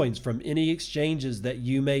all coins from any exchanges that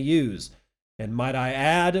you may use. And might I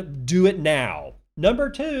add, do it now. Number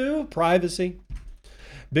 2, privacy.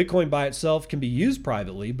 Bitcoin by itself can be used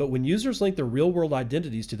privately, but when users link their real-world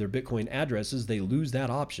identities to their Bitcoin addresses, they lose that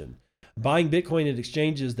option. Buying Bitcoin at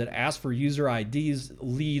exchanges that ask for user IDs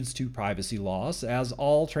leads to privacy loss, as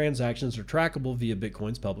all transactions are trackable via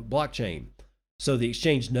Bitcoin's public blockchain. So the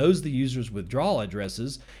exchange knows the user's withdrawal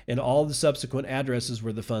addresses and all the subsequent addresses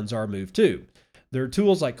where the funds are moved to. There are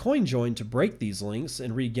tools like CoinJoin to break these links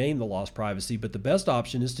and regain the lost privacy, but the best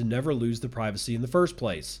option is to never lose the privacy in the first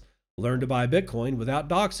place. Learn to buy Bitcoin without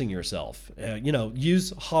doxing yourself.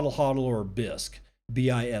 Use HODL HODL or BISC,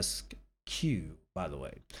 B-I-S-Q, by the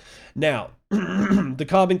way. Now, the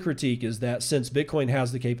common critique is that since Bitcoin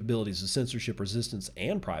has the capabilities of censorship resistance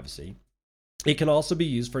and privacy, it can also be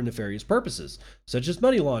used for nefarious purposes, such as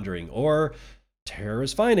money laundering or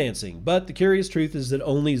terrorist financing. But the curious truth is that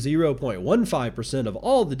only 0.15% of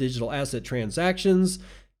all the digital asset transactions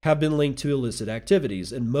have been linked to illicit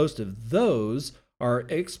activities, and most of those are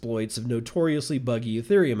exploits of notoriously buggy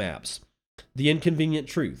Ethereum apps. The inconvenient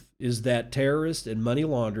truth is that terrorists and money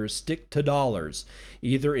launderers stick to dollars,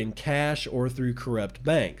 either in cash or through corrupt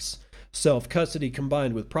banks. Self-custody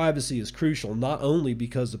combined with privacy is crucial not only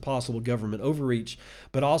because of possible government overreach,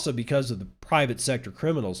 but also because of the private sector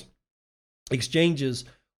criminals. Exchanges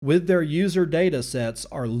with their user data sets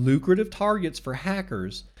are lucrative targets for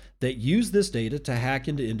hackers that use this data to hack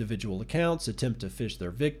into individual accounts, attempt to phish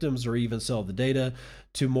their victims, or even sell the data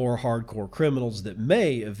to more hardcore criminals that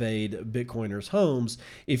may evade Bitcoiners' homes.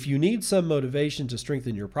 If you need some motivation to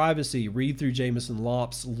strengthen your privacy, read through Jameson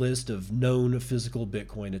Lopp's list of known physical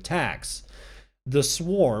Bitcoin attacks. The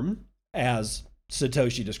swarm, as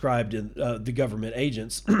Satoshi described in the government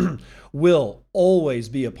agents, will always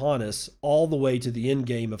be upon us all the way to the end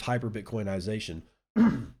game of hyper-Bitcoinization.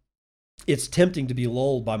 It's tempting to be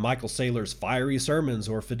lulled by Michael Saylor's fiery sermons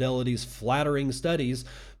or Fidelity's flattering studies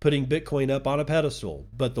putting Bitcoin up on a pedestal,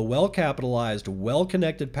 but the well-capitalized,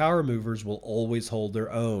 well-connected power movers will always hold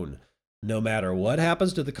their own, no matter what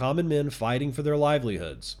happens to the common men fighting for their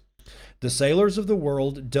livelihoods. The Saylors of the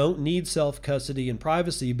world don't need self-custody and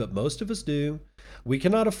privacy, but most of us do. We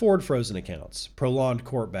cannot afford frozen accounts, prolonged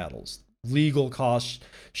court battles, legal costs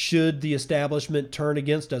should the establishment turn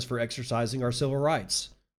against us for exercising our civil rights.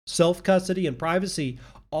 Self-custody and privacy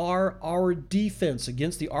are our defense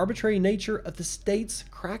against the arbitrary nature of the state's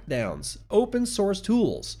crackdowns. Open source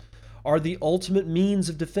tools are the ultimate means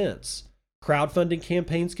of defense. Crowdfunding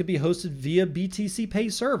campaigns can be hosted via BTC Pay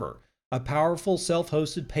Server, a powerful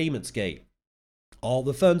self-hosted payments gate. All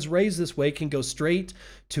the funds raised this way can go straight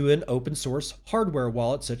to an open source hardware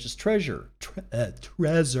wallet such as Trezor,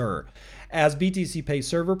 as BTC Pay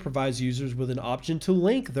Server provides users with an option to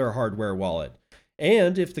link their hardware wallet.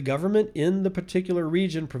 And if the government in the particular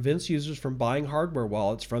region prevents users from buying hardware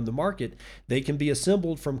wallets from the market, they can be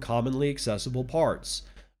assembled from commonly accessible parts.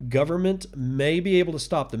 Government may be able to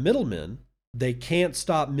stop the middlemen. They can't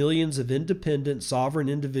stop millions of independent, sovereign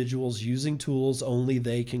individuals using tools only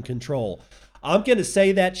they can control. I'm going to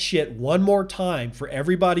say that shit one more time for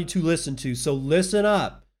everybody to listen to, so listen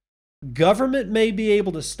up. Government may be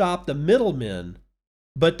able to stop the middlemen,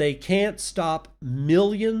 but they can't stop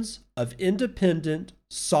millions of independent,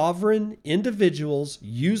 sovereign individuals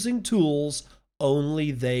using tools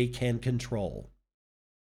only they can control.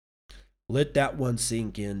 Let that one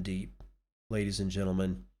sink in deep, ladies and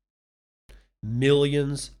gentlemen.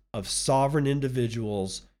 Millions of sovereign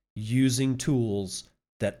individuals using tools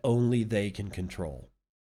that only they can control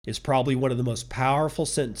is probably one of the most powerful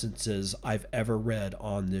sentences I've ever read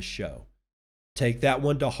on this show. Take that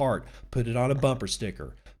one to heart. Put it on a bumper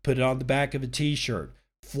sticker. Put it on the back of a t-shirt.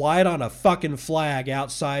 Fly it on a fucking flag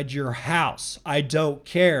outside your house. I don't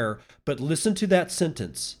care, but listen to that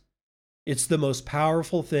sentence. It's the most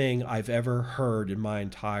powerful thing I've ever heard in my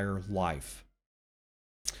entire life.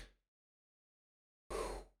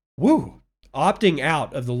 Woo! Opting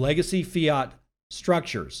out of the legacy fiat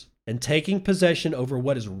structures and taking possession over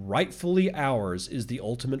what is rightfully ours is the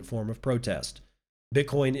ultimate form of protest.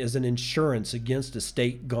 Bitcoin is an insurance against a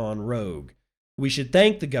state gone rogue. We should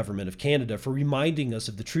thank the government of Canada for reminding us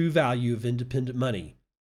of the true value of independent money,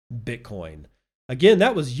 Bitcoin. Again,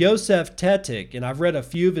 that was Yosef Tetic, and I've read a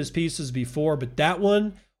few of his pieces before, but that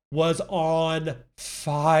one was on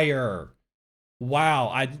fire. Wow,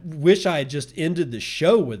 I wish I had just ended the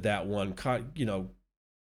show with that one,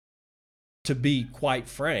 to be quite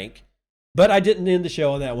frank. But I didn't end the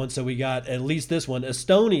show on that one, so we got at least this one.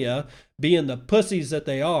 Estonia, being the pussies that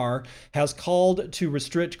they are, has called to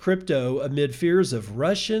restrict crypto amid fears of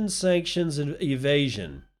Russian sanctions and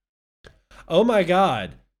evasion. Oh my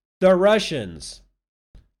God, the Russians.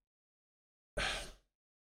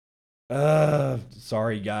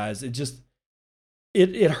 Sorry guys,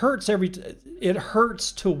 it hurts it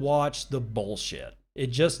hurts to watch the bullshit. It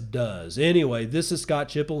just does. Anyway, this is Scott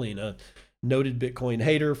Cipollina, noted Bitcoin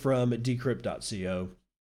hater from Decrypt.co.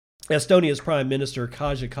 Estonia's Prime Minister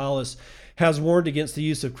Kaja Kallas has warned against the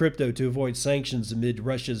use of crypto to avoid sanctions amid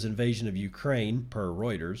Russia's invasion of Ukraine, per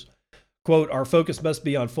Reuters. Quote, "Our focus must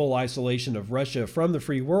be on full isolation of Russia from the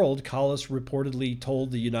free world," Kallas reportedly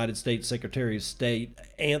told the United States Secretary of State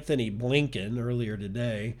Anthony Blinken earlier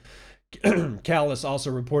today. Kallas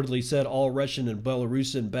also reportedly said all Russian and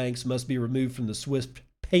Belarusian banks must be removed from the SWIFT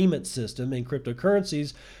payment system, and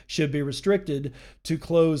cryptocurrencies should be restricted to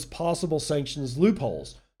close possible sanctions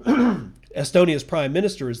loopholes. Estonia's prime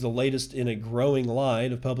minister is the latest in a growing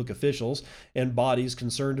line of public officials and bodies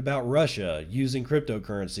concerned about Russia using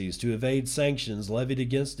cryptocurrencies to evade sanctions levied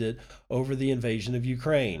against it over the invasion of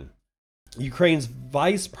Ukraine. Ukraine's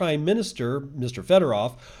vice prime minister, Mr.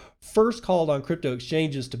 Fedorov, first called on crypto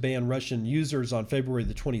exchanges to ban Russian users on February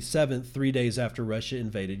the 27th, 3 days after Russia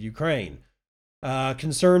invaded Ukraine.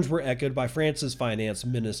 Concerns were echoed by France's finance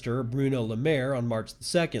minister, Bruno Le Maire, on March the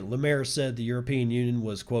 2nd. Le Maire said the European Union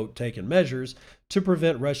was, quote, taking measures to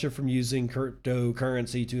prevent Russia from using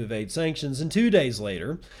cryptocurrency to evade sanctions. And 2 days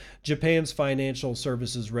later, Japan's financial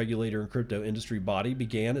services regulator and crypto industry body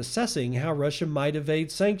began assessing how Russia might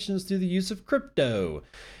evade sanctions through the use of crypto.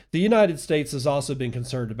 The United States has also been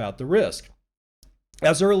concerned about the risk.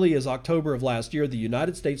 As early as October of last year, the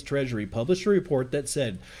United States Treasury published a report that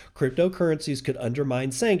said cryptocurrencies could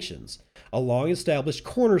undermine sanctions, a long-established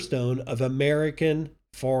cornerstone of American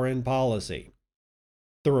foreign policy.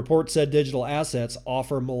 The report said digital assets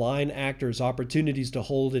offer malign actors opportunities to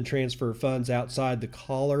hold and transfer funds outside the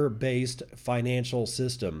collar-based financial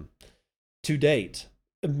system. To date,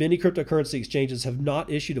 many cryptocurrency exchanges have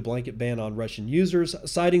not issued a blanket ban on Russian users,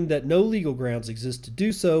 citing that no legal grounds exist to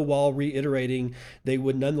do so, while reiterating they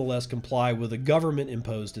would nonetheless comply with a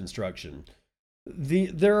government-imposed instruction.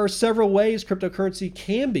 There are several ways cryptocurrency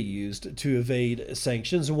can be used to evade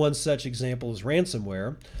sanctions. One such example is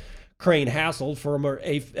ransomware. Crane Hassel, former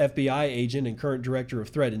FBI agent and current director of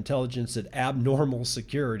threat intelligence at Abnormal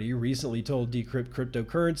Security, recently told Decrypt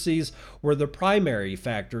cryptocurrencies were the primary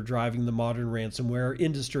factor driving the modern ransomware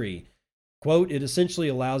industry. Quote, it essentially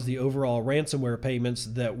allows the overall ransomware payments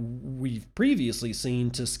that we've previously seen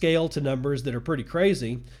to scale to numbers that are pretty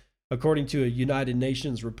crazy. According to a United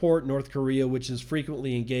Nations report, North Korea, which is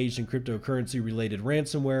frequently engaged in cryptocurrency-related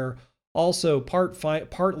ransomware, also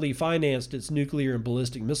partly financed its nuclear and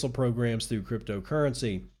ballistic missile programs through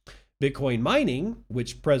cryptocurrency. Bitcoin mining,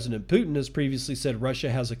 which President Putin has previously said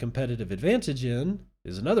Russia has a competitive advantage in,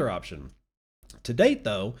 is another option. To date,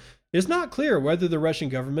 though, it's not clear whether the Russian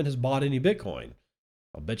government has bought any Bitcoin.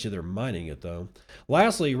 I'll bet you they're mining it, though.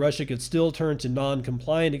 Lastly, Russia could still turn to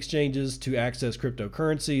non-compliant exchanges to access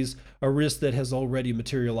cryptocurrencies, a risk that has already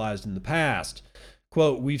materialized in the past.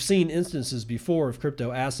 Quote, we've seen instances before of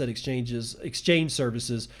crypto asset exchange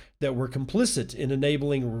services that were complicit in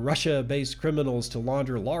enabling Russia-based criminals to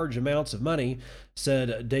launder large amounts of money,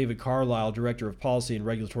 said David Carlisle, Director of Policy and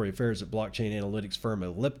Regulatory Affairs at blockchain analytics firm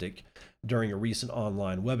Elliptic, during a recent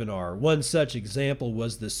online webinar. One such example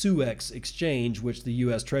was the SUEX exchange, which the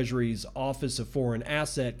U.S. Treasury's Office of Foreign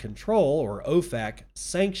Asset Control, or OFAC,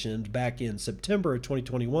 sanctioned back in September of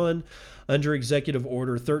 2021 under Executive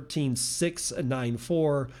Order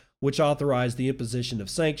 13694, which authorized the imposition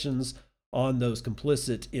of sanctions on those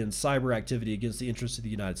complicit in cyber activity against the interests of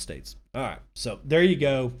the United States. All right, so there you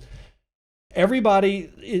go.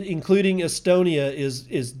 Everybody, including Estonia,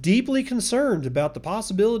 is deeply concerned about the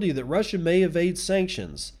possibility that Russia may evade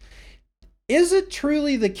sanctions. Is it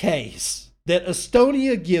truly the case that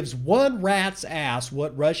Estonia gives one rat's ass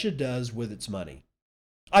what Russia does with its money?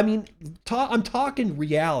 I mean, I'm talking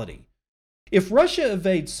reality. If Russia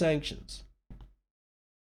evades sanctions,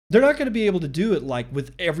 they're not going to be able to do it like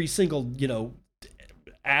with every single,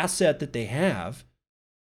 asset that they have.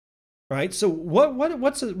 Right? So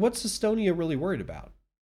what's Estonia really worried about?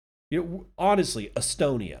 Honestly,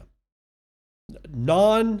 Estonia.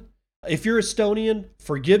 If you're Estonian,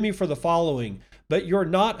 forgive me for the following, but you're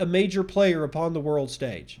not a major player upon the world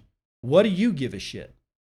stage. What do you give a shit?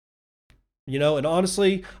 And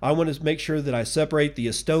honestly, I want to make sure that I separate the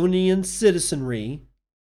Estonian citizenry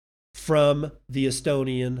from the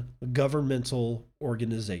Estonian governmental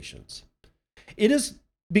organizations. It is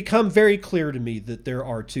become very clear to me that there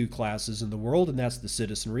are two classes in the world, and that's the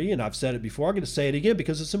citizenry. And I've said it before. I'm going to say it again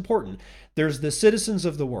because it's important. There's the citizens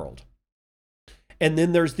of the world. And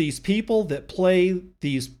then there's these people that play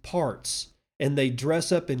these parts, and they dress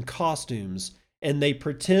up in costumes, and they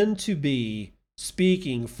pretend to be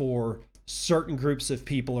speaking for certain groups of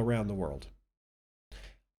people around the world.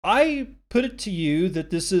 I put it to you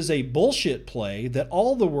that this is a bullshit play, that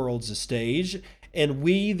all the world's a stage, and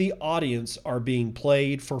we, the audience, are being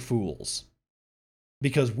played for fools.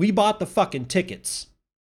 Because we bought the fucking tickets.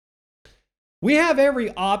 We have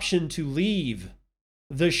every option to leave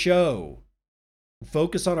the show,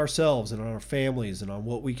 focus on ourselves and on our families and on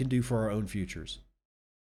what we can do for our own futures.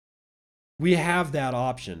 We have that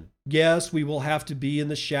option. Yes, we will have to be in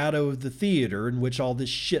the shadow of the theater in which all this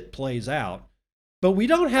shit plays out. But we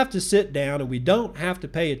don't have to sit down, and we don't have to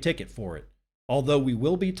pay a ticket for it. Although we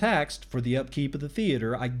will be taxed for the upkeep of the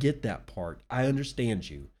theater. I get that part. I understand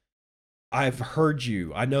you. I've heard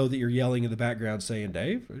you. I know that you're yelling in the background saying,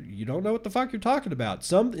 Dave, you don't know what the fuck you're talking about.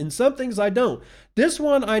 In some things I don't. This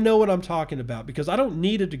one, I know what I'm talking about because I don't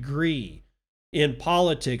need a degree in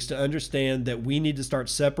politics to understand that we need to start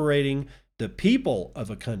separating the people of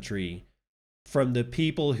a country from the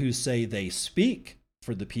people who say they speak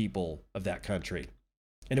for the people of that country.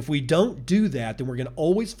 And if we don't do that, then we're going to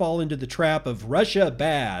always fall into the trap of Russia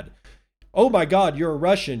bad, Oh my God, you're a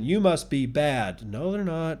Russian. You must be bad. No, they're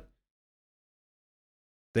not.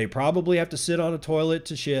 They probably have to sit on a toilet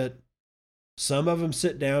to shit. Some of them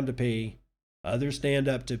sit down to pee. Others stand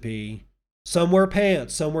up to pee. Some wear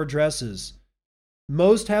pants. Some wear dresses.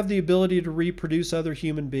 Most have the ability to reproduce other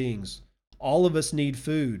human beings. All of us need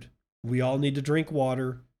food. We all need to drink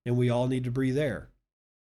water, and we all need to breathe air.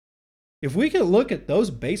 If we can look at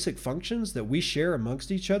those basic functions that we share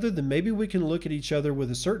amongst each other, then maybe we can look at each other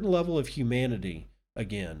with a certain level of humanity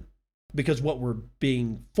again. Because what we're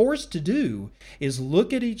being forced to do is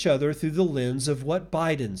look at each other through the lens of what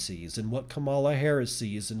Biden sees and what Kamala Harris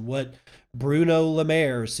sees and what Bruno Le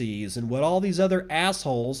Maire sees and what all these other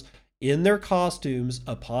assholes in their costumes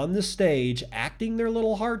upon the stage acting their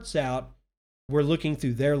little hearts out. We're looking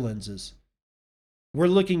through their lenses. We're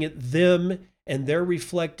looking at them and they're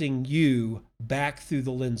reflecting you back through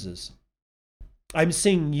the lenses. I'm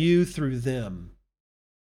seeing you through them.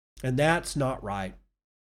 And that's not right.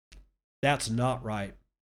 That's not right.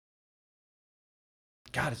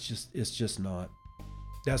 God, it's just not.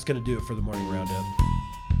 That's going to do it for the morning roundup.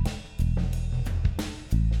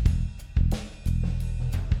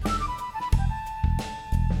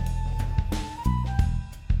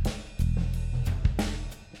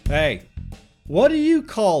 Hey, what do you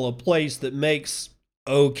call a place that makes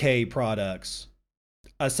okay products?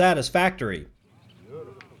 A satisfactory.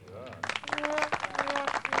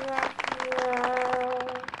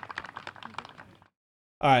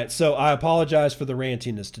 All right, so I apologize for the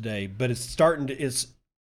rantiness today, but it's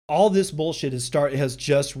all this bullshit has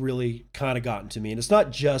just really kind of gotten to me. And it's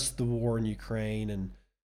not just the war in Ukraine and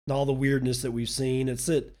all the weirdness that we've seen. It's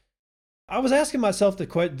that I was asking myself the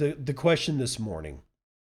question this morning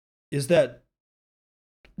is that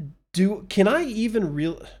do I even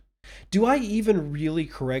really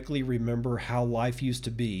correctly remember how life used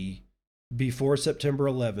to be before September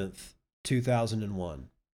 11th, 2001?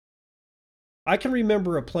 I can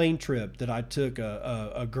remember a plane trip that I took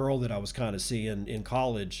a girl that I was kind of seeing in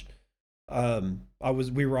college.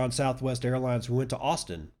 We were on Southwest Airlines. We went to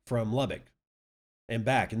Austin from Lubbock and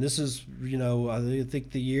back. And this is, I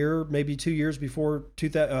think the year, maybe 2 years before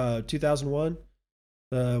 2001.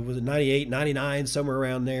 Was it 98, 99, somewhere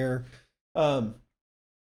around there. And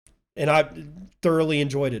I thoroughly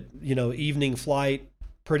enjoyed it. Evening flight,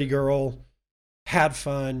 pretty girl, had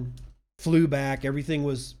fun, flew back. Everything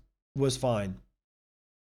was fine.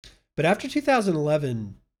 But after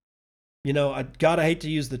 2011, I hate to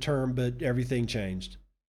use the term, but everything changed.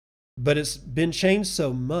 But it's been changed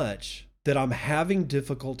so much that I'm having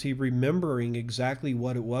difficulty remembering exactly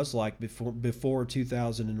what it was like before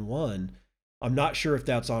 2001. I'm not sure if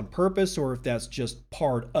that's on purpose or if that's just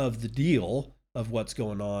part of the deal of what's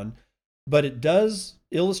going on, but it does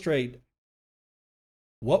illustrate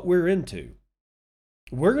what we're into.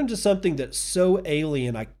 We're into something that's so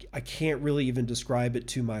alien, I can't really even describe it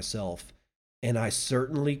to myself. And I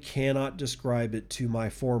certainly cannot describe it to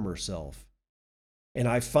my former self. And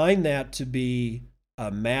I find that to be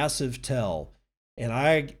a massive tell. And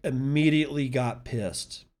I immediately got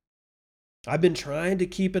pissed. I've been trying to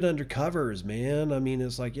keep it under covers, man. I mean,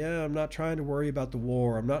 it's like, yeah, I'm not trying to worry about the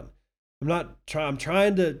war. I'm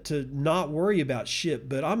trying to not worry about shit,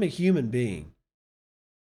 but I'm a human being.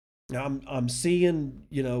 I'm seeing,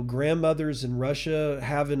 grandmothers in Russia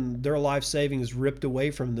having their life savings ripped away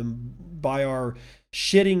from them by our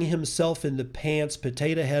shitting himself in the pants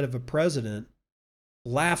potato head of a president,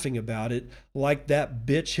 laughing about it like that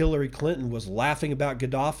bitch Hillary Clinton was laughing about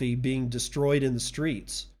Gaddafi being destroyed in the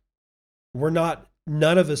streets.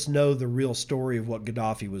 None of us know the real story of what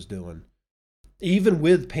Gaddafi was doing. Even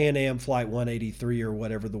with Pan Am Flight 183 or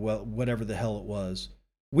whatever the hell it was.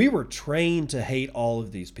 We were trained to hate all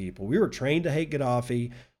of these people. We were trained to hate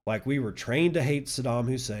Gaddafi, like we were trained to hate Saddam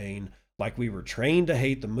Hussein, like we were trained to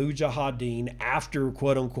hate the Mujahideen after,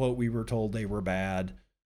 quote unquote, we were told they were bad.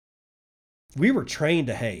 We were trained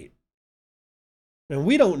to hate. And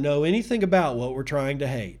we don't know anything about what we're trying to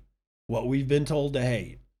hate, what we've been told to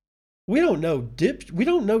hate. We don't know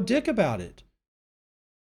dick about it.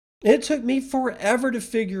 It took me forever to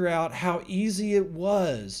figure out how easy it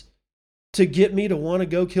was to get me to want to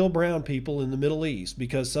go kill brown people in the Middle East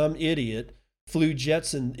because some idiot flew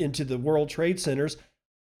jets into the World Trade Centers.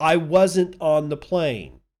 I wasn't on the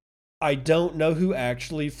plane. I don't know who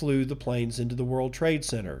actually flew the planes into the World Trade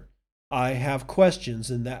Center. I have questions,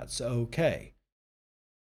 and that's okay.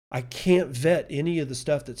 I can't vet any of the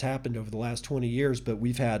stuff that's happened over the last 20 years, but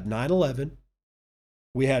we've had 9/11,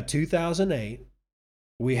 we had 2008,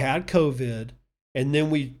 we had COVID, and then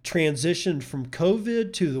we transitioned from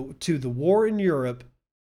COVID to the war in Europe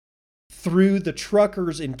through the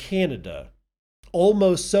truckers in Canada,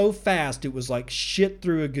 almost so fast it was like shit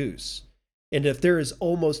through a goose. And if there is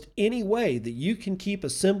almost any way that you can keep a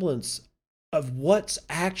semblance of what's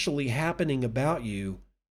actually happening about you,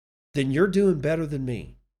 then you're doing better than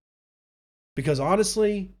me. Because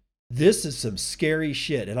honestly, this is some scary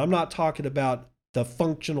shit. And I'm not talking about the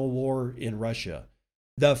functional war in Russia.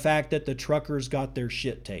 The fact that the truckers got their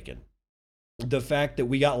shit taken. The fact that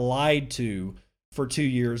we got lied to for 2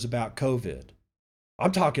 years about COVID.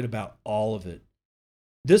 I'm talking about all of it.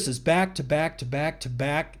 This is back to back to back to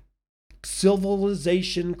back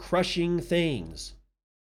civilization crushing things.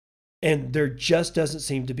 And there just doesn't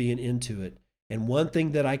seem to be an end to it. And one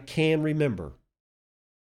thing that I can remember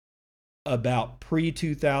about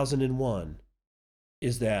pre-2001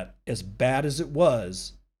 is that as bad as it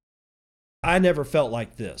was, I never felt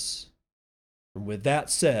like this. And with that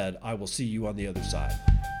said, I will see you on the other side.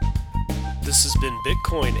 This has been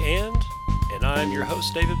Bitcoin and I'm your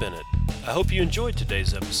host, David Bennett. I hope you enjoyed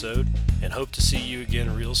today's episode and hope to see you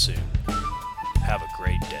again real soon. Have a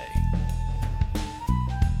great day.